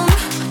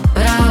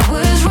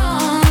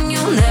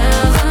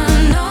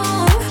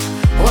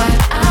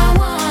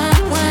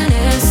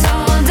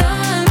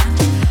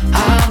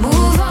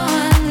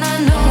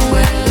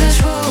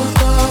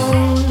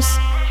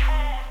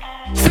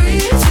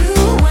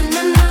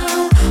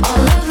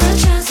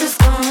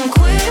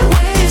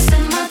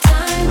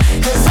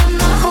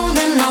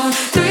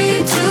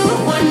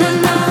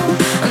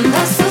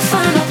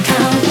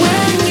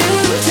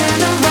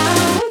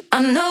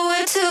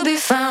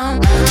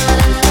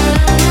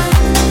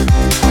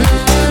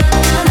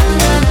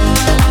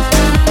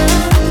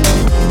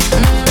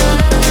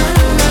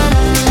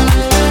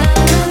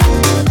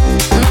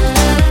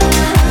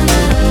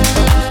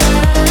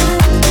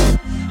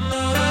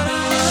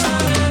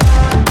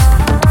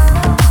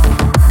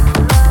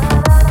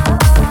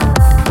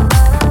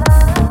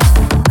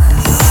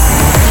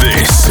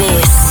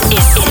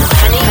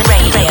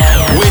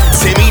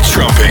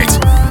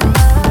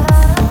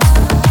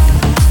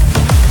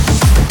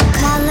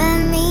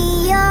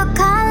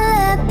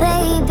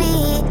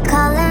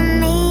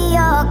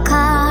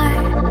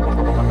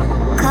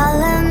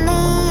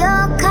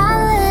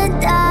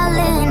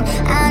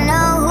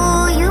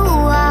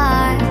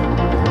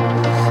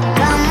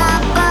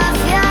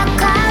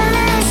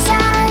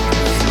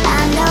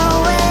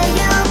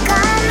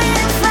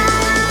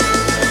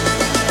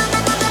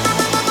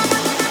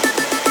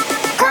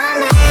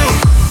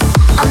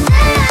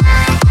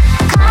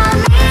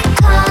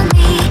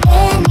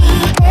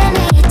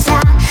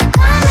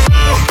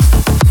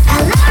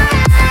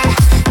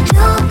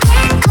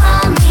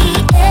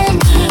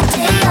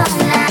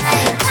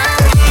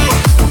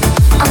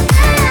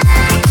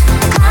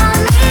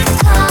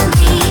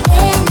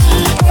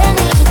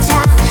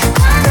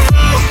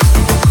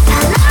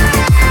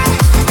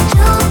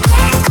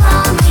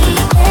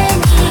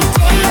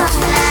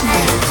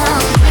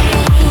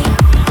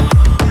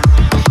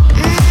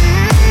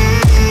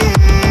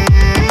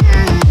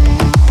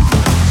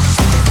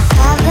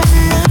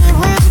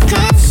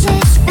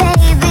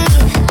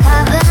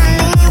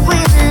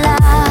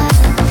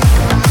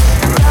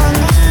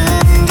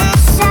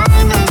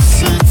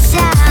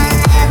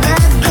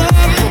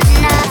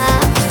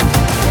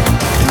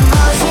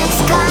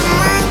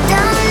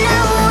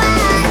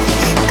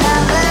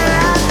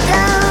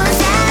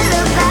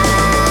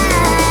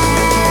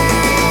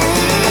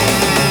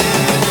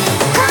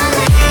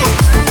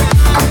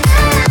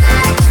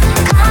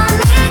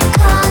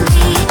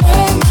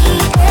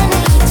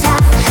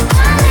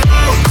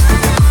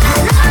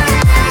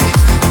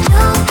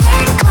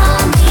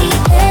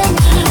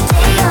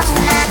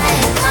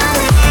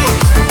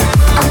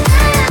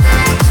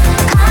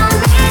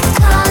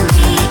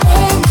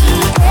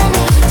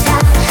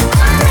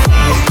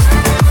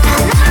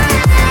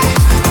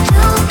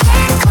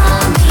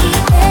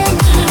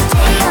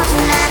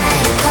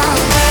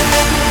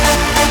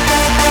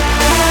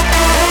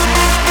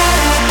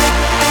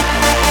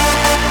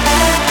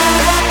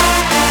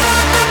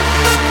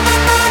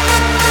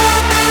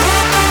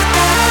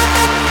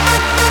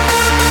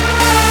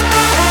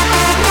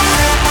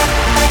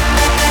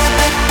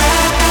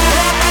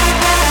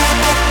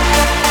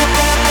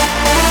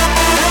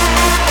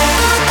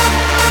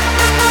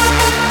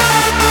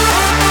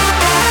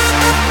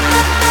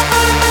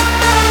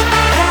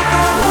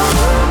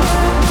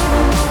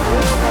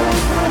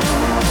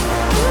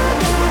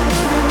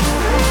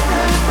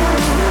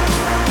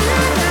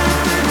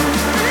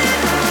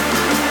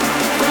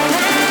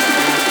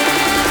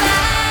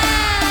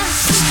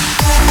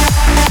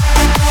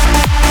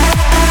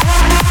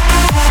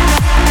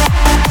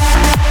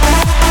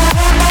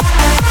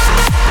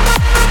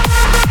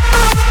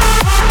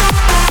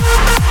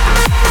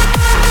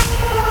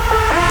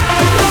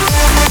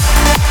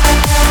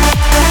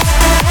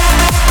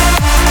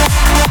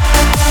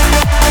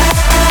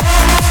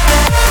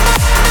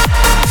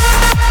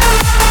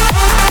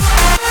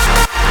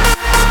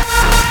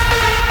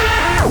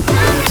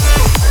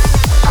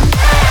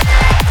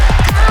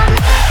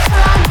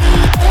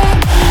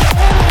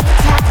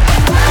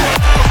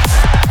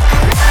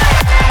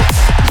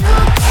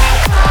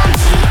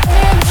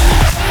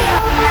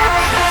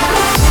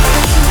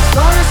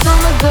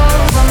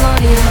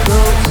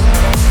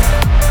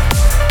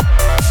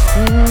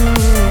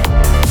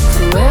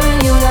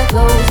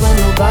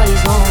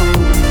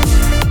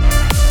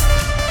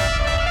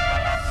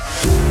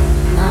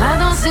I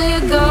don't see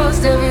a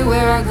ghost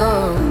everywhere I go.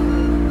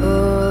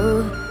 Oh.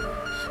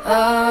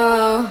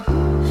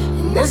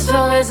 And as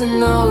far as I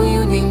know,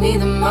 you need me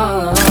the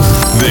most.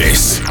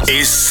 This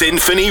is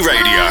Symphony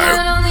Radio.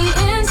 Not on the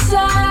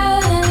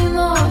inside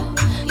anymore.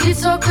 You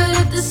talk but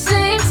at the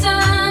same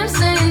time,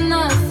 saying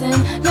nothing.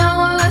 Now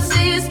all I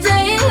see is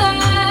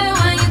daylight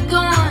when you're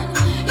gone.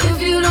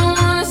 If you don't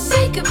wanna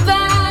say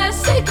goodbye,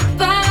 say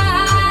goodbye.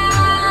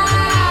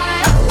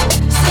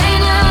 Say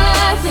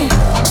nothing,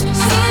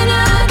 say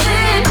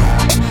nothing.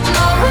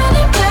 No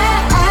running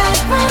back,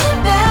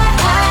 running back.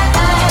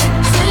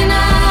 Say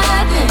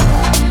nothing,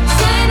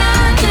 say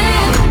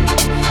nothing.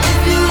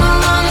 If you don't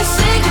wanna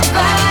say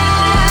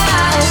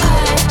goodbye,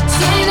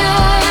 say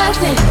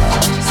nothing,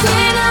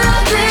 say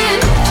nothing.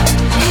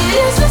 It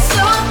isn't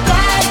so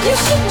bad, you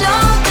should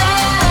know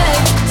that.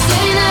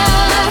 Say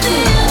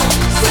nothing,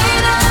 say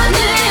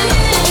nothing.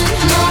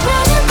 No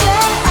running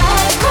back,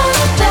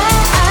 running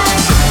back.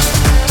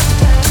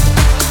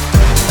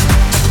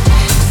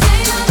 Say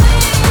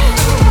nothing, say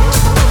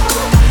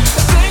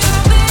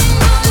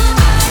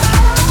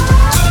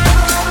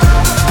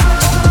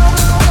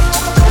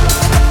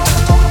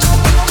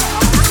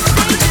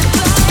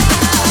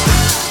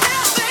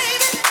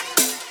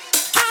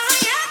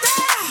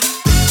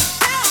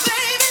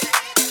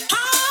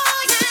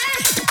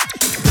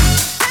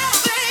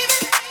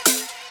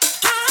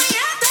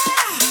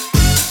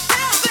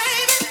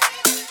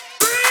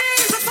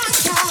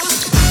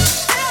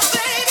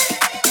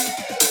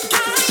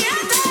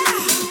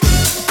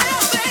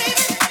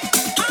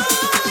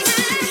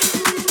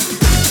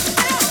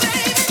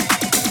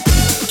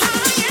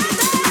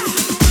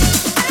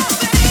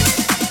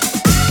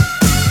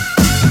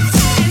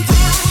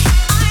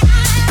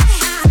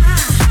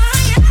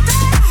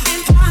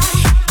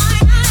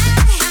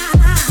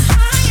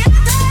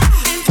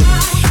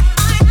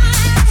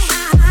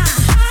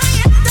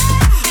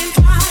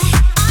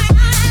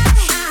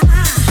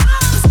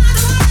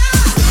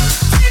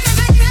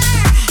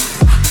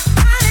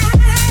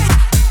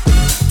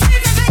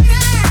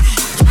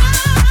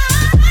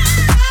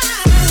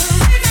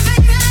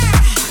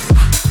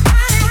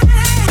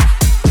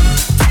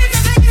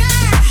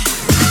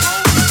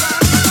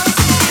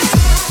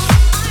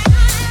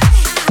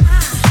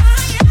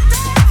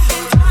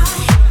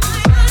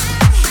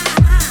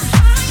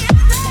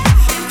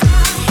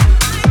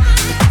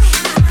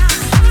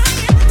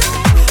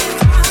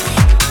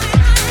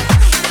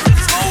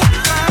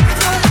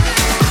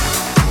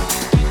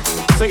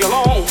Sing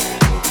along.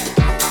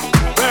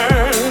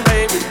 Burn,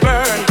 baby,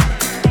 burn.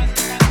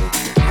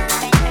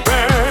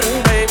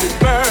 Burn, baby,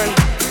 burn.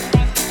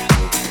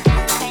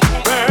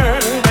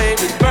 Burn,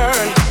 baby,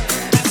 burn.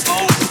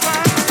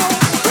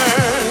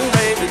 Burn,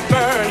 baby,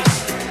 burn.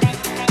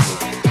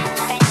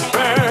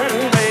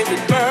 Burn, baby,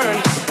 burn.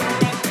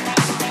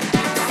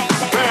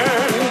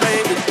 Burn,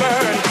 baby,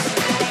 burn.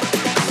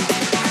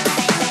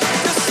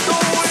 Just go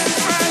and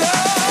burn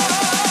up.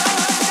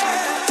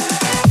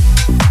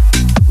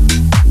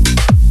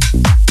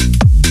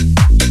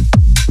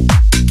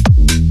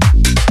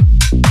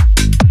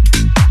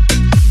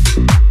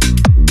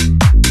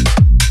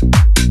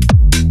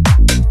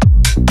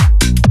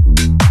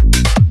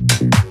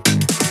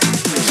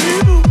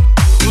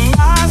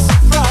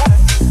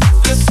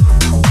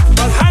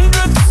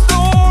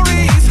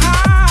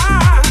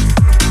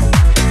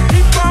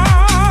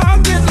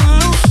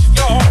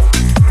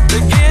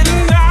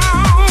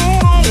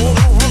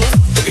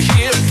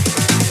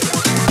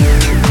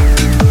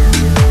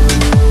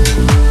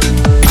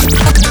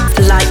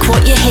 Like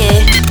what you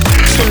hear?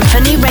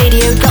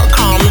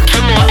 SymphonyRadio.com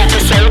for more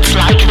episodes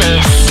like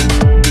this.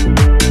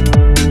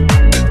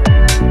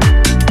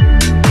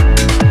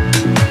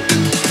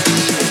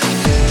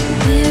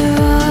 We're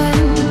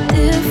on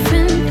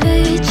different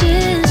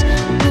pages.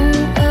 No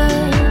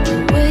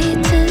other way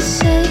to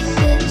say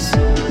this.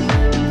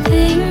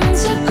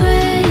 Things are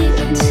great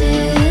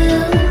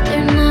until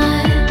they're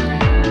not.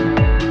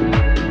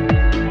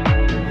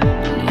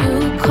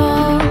 You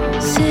call,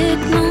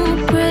 signal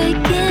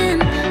breaking.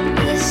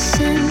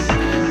 Listen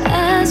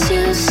as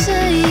you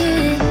say it.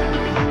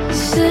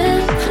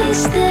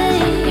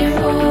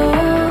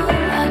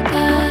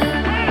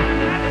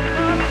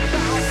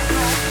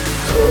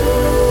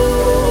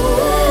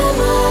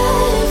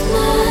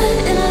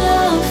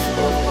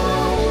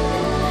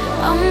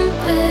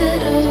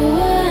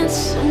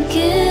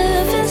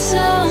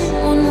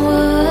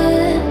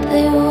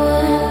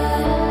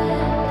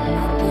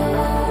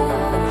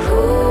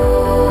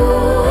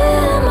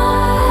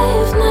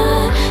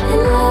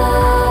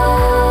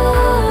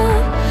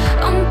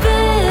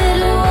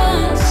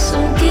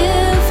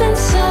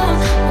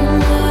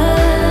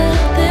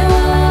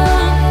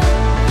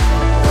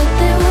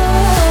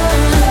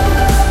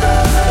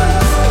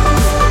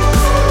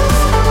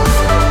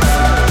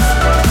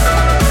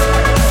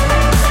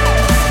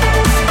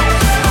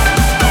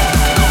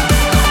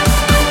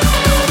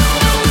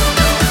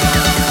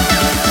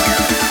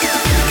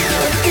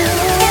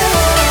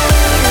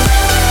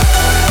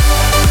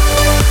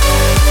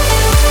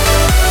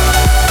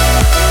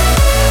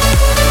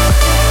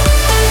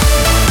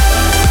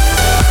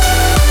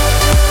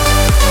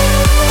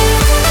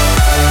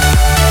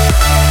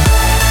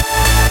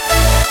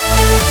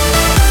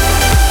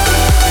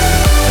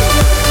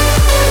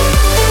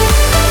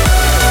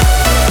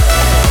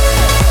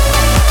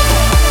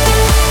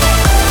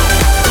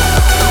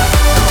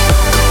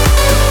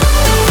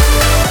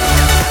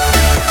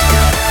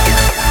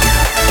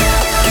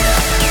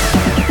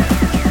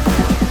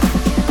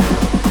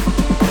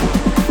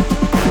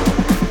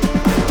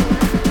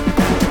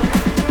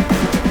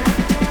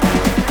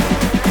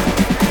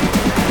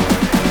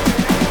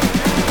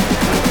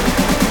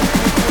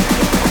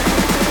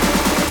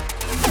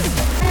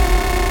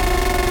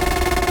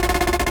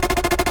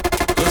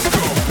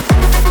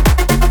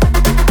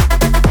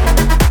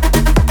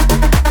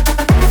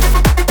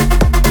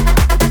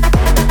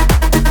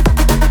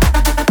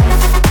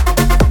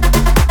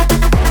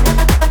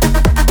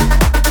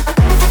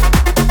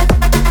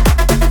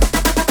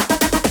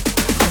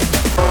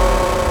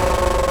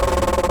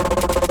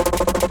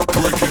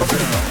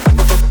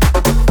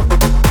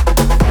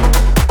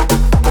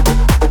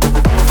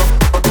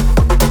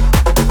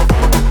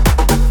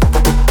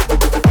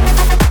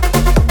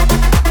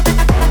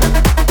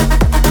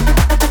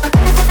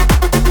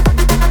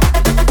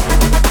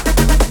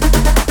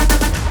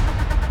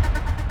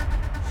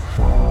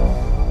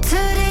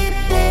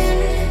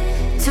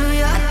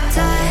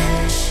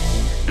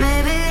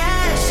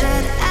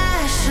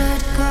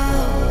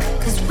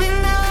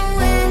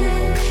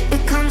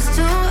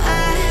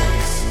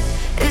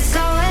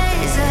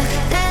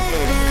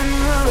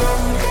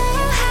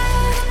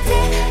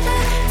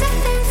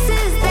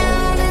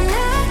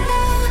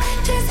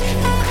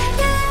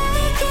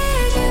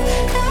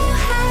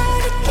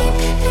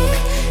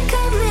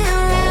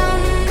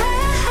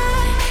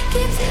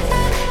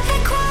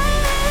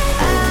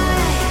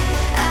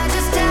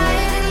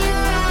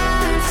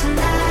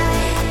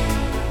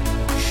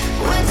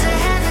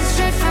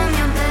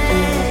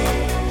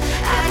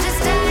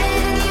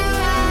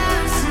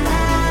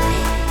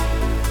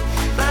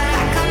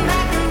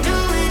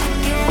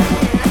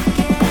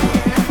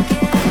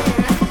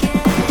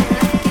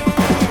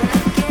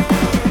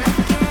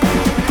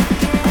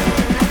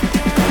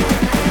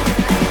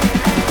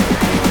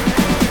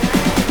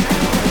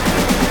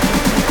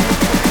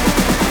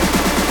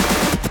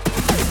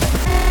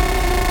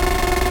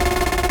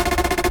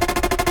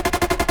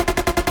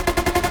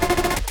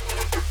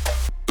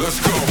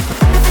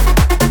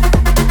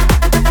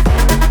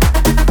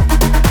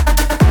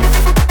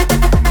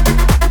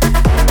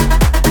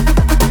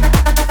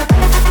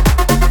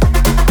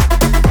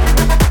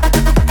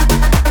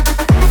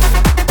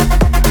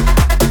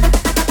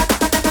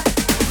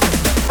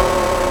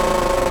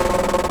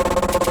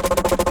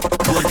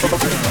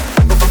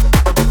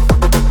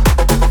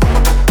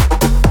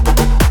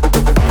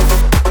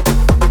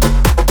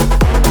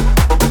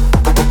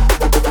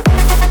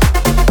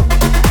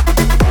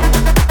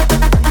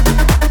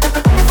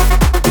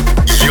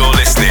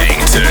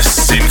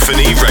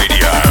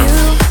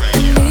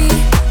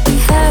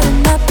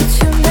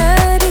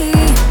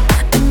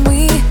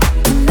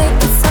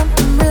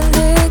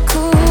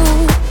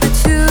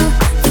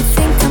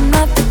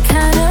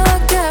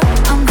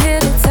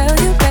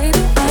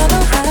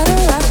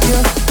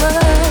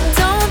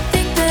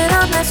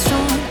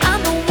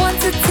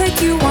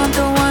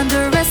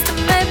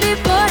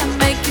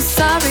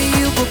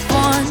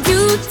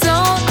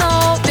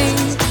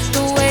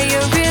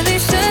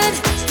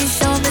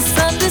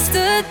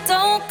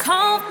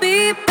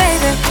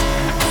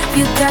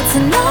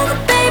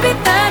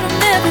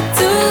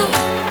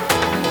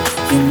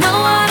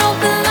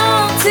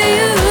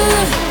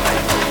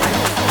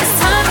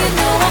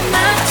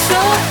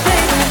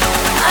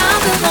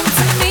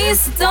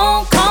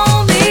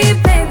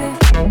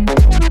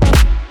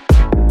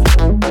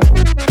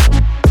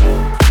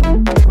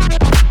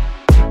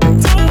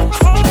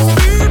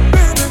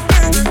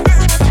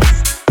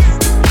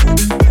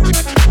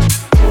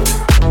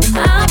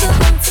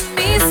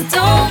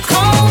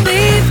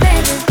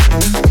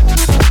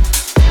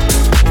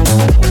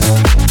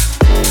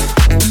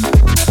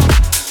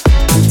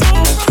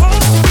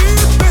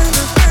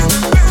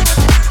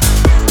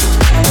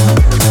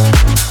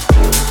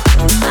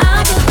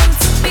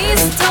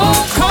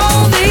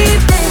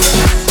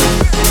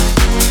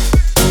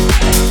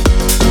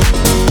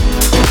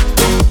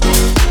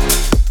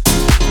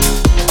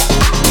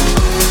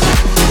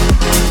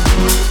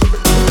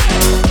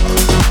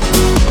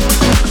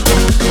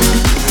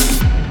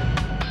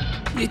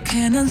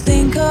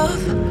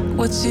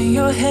 What's in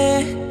your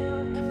head?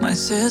 Mine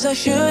says I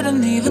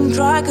shouldn't even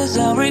try, cause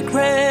I'll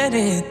regret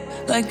it.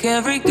 Like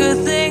every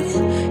good thing,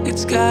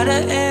 it's gotta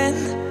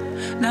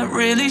end. Not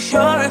really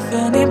sure if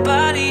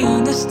anybody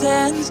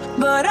understands,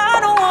 but I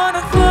don't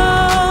wanna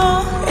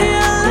fall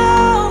in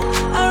love.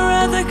 I'd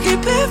rather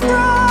keep it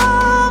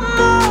from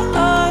my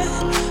heart.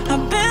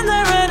 I've been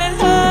there and it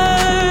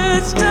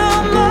hurts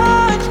too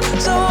much,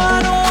 so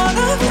I don't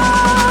wanna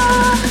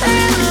fall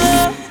in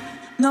love.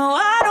 No,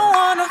 I don't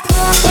wanna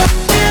fall.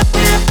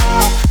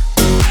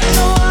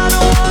 So I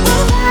don't wanna fall.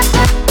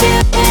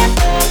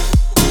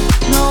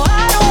 No, I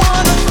don't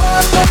wanna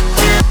fall.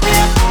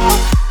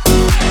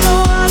 No, I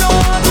don't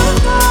wanna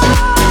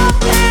fall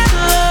in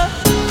love.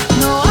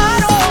 No, I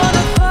don't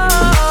wanna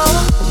fall.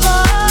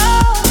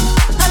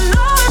 I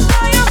know it's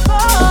not your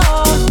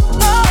fault.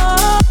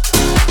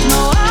 No,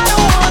 I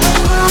don't wanna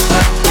fall.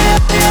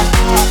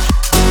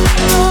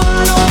 No, I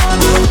don't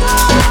wanna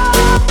fall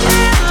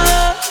in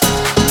love.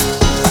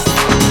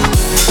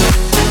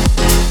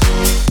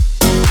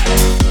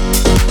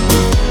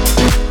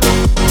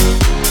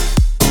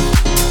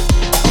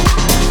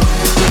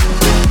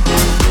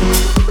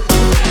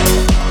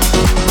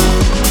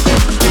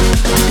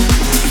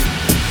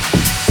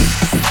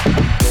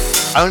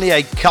 Only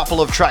a couple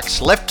of tracks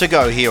left to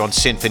go here on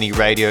Symphony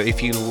Radio.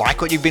 If you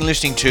like what you've been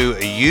listening to,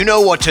 you know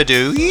what to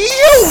do.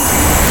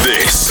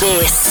 This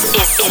is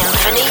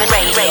Symphony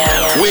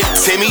Radio with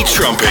Timmy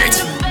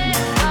Trumpet.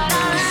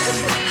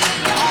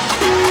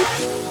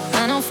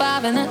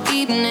 9:05 in the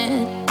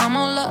evening, I'm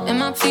all up in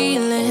my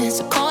feelings.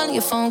 So calling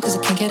your phone cause I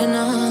can't get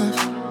enough.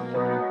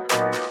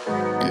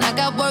 And I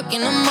got work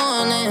in the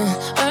morning,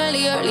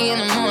 early in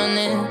the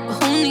morning.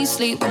 But who needs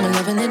sleep when we're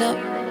loving it up?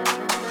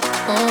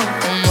 Oh,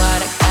 and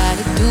what I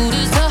gotta do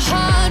this the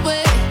hard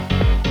way.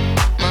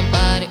 My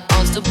body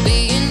wants to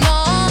be in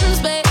arms,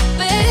 baby.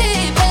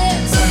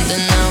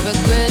 Something I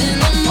regret in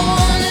the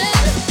morning,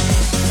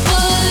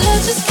 but I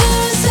just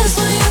can't resist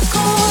when you're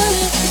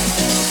calling.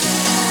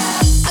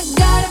 I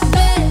got a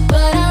bed,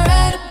 but I'd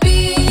rather be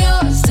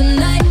yours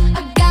tonight. I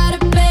got a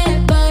bed,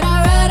 but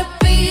I'd rather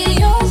be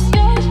yours.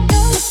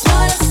 That's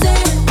what I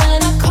said when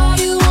I call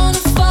you on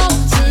the phone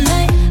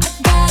tonight. I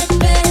got a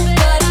bed,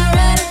 but I'd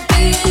rather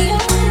be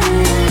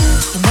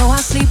yours. You know I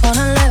sleep on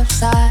the left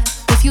side.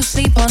 If you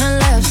sleep on the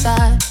left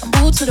side, I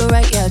move to the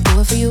right, yeah, I do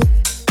it for you.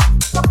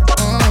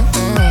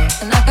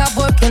 And I got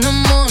work in the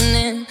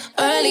morning,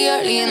 early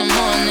in the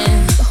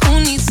morning. But who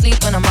needs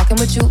sleep when I'm rocking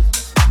with you?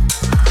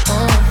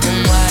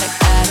 And what I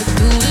gotta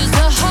do this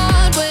the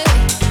hard way.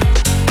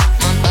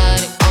 My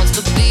body wants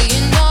to be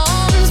in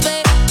arms,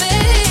 baby.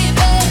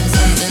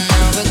 Something I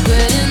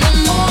regret in the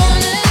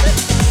morning,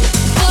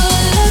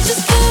 but I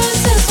just can't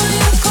resist when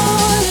you're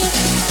calling.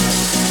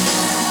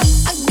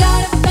 I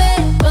got a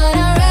bed, but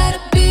I'd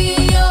rather be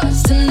yours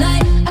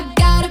tonight. I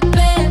got a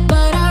bed,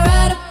 but I'd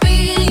rather be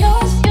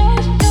yours.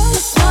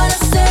 That's what I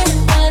said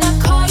when I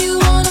call you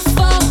on the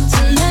phone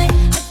tonight.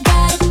 I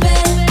got a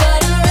bed,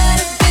 but I'd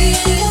rather be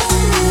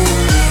yours.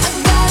 I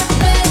got a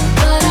bed,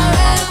 but I'd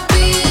rather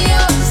be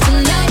yours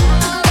tonight.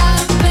 I got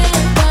a bed,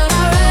 but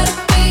I'd rather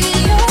be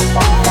yours.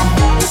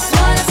 That's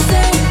what I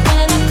said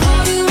when I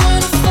call you on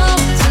the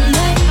phone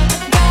tonight. I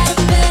got a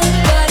bed,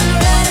 but I'd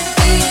rather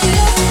be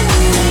yours.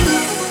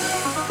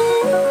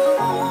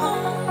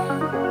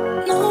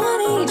 No, I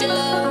need your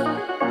love.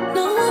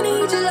 No, I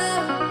need your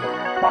love.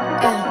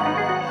 Yeah.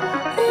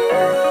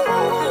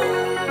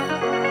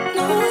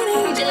 No, I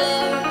need your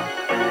love.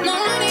 No, I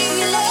need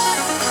your love.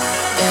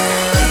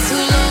 Yeah. Way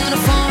too long on the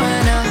phone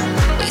right now.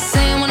 What you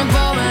saying when I'm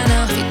wrong right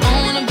now? If you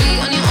don't wanna be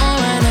on your own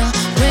right now,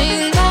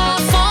 ring my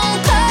phone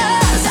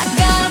 'cause I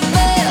got a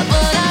bed,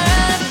 but I'd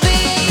rather be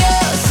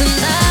yours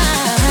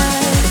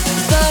tonight.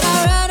 But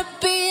I'd rather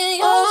be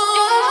yours.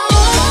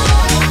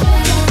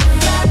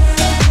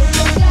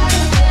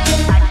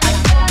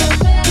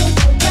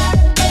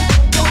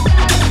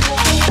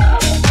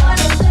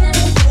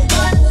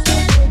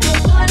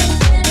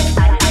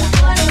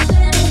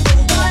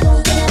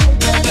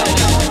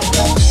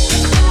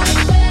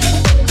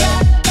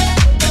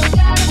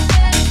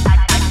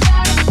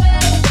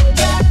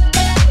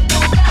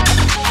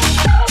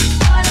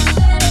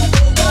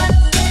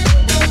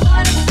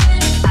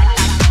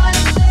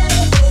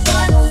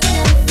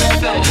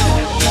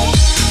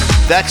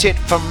 That's it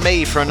from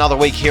me for another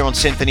week here on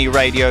Symphony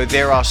Radio.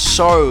 There are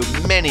so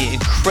many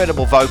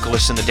incredible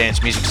vocalists in the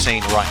dance music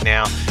scene right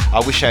now. I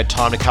wish I had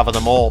time to cover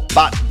them all,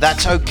 but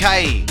that's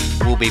okay.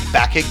 We'll be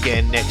back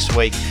again next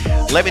week.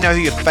 Let me know who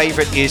your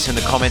favorite is in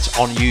the comments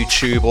on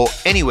YouTube or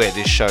anywhere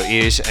this show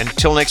is.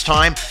 Until next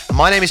time,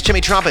 my name is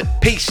Timmy Trumpet.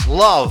 Peace,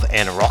 love,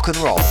 and rock and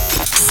roll.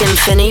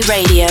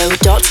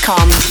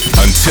 SymphonyRadio.com.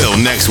 Until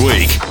next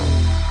week.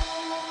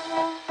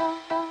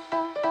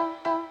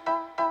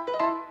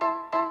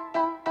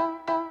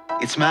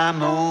 It's my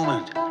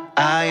moment,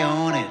 I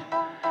own it.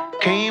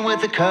 Came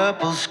with a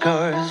couple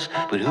scars,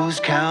 but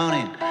who's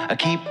counting? I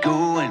keep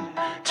going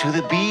to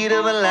the beat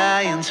of a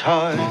lion's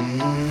heart.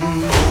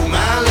 Oh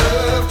my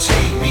love,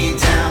 take me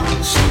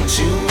down, sing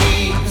to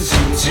me,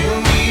 sing to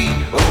me.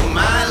 Oh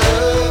my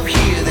love,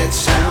 hear that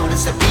sound,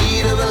 it's the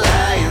beat of a lion's heart.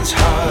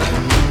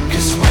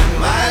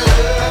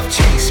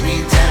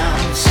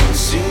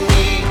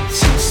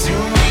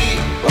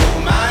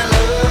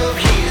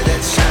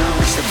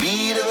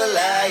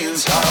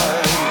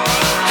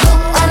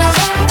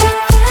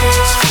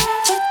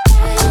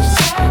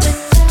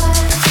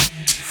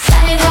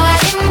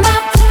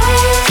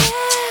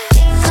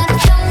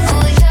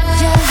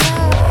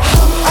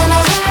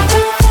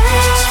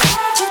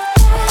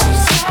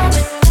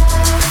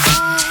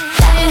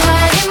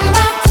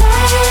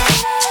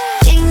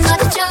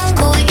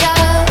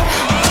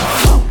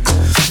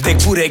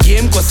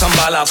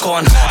 वाला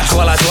कौन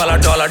ज्वाला ज्वाला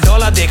dollar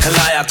dollar देख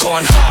लाया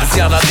कौन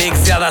ज्यादा देख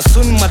ज्यादा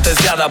सुन मत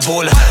ज्यादा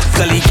बोल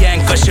गली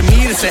गैंग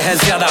कश्मीर से है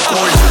ज्यादा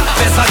कोल्ड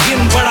पैसा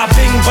गिन बड़ा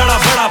बिंग बड़ा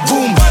बड़ा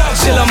बूम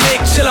चिलम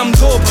एक चिलम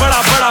दो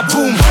बड़ा बड़ा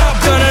बूम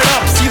टर्न इट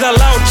अप सीधा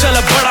लाउड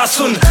चल बड़ा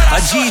सुन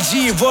जी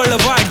जी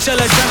वर्ल्ड वाइड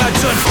चल जगह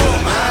चुन Oh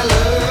my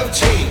love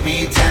take me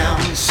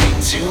down sing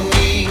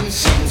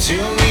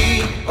to me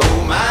oh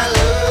my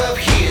love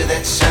hear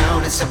that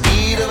sound it's the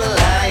beat of a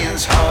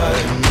lion's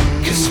heart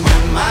 'cause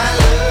when my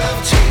love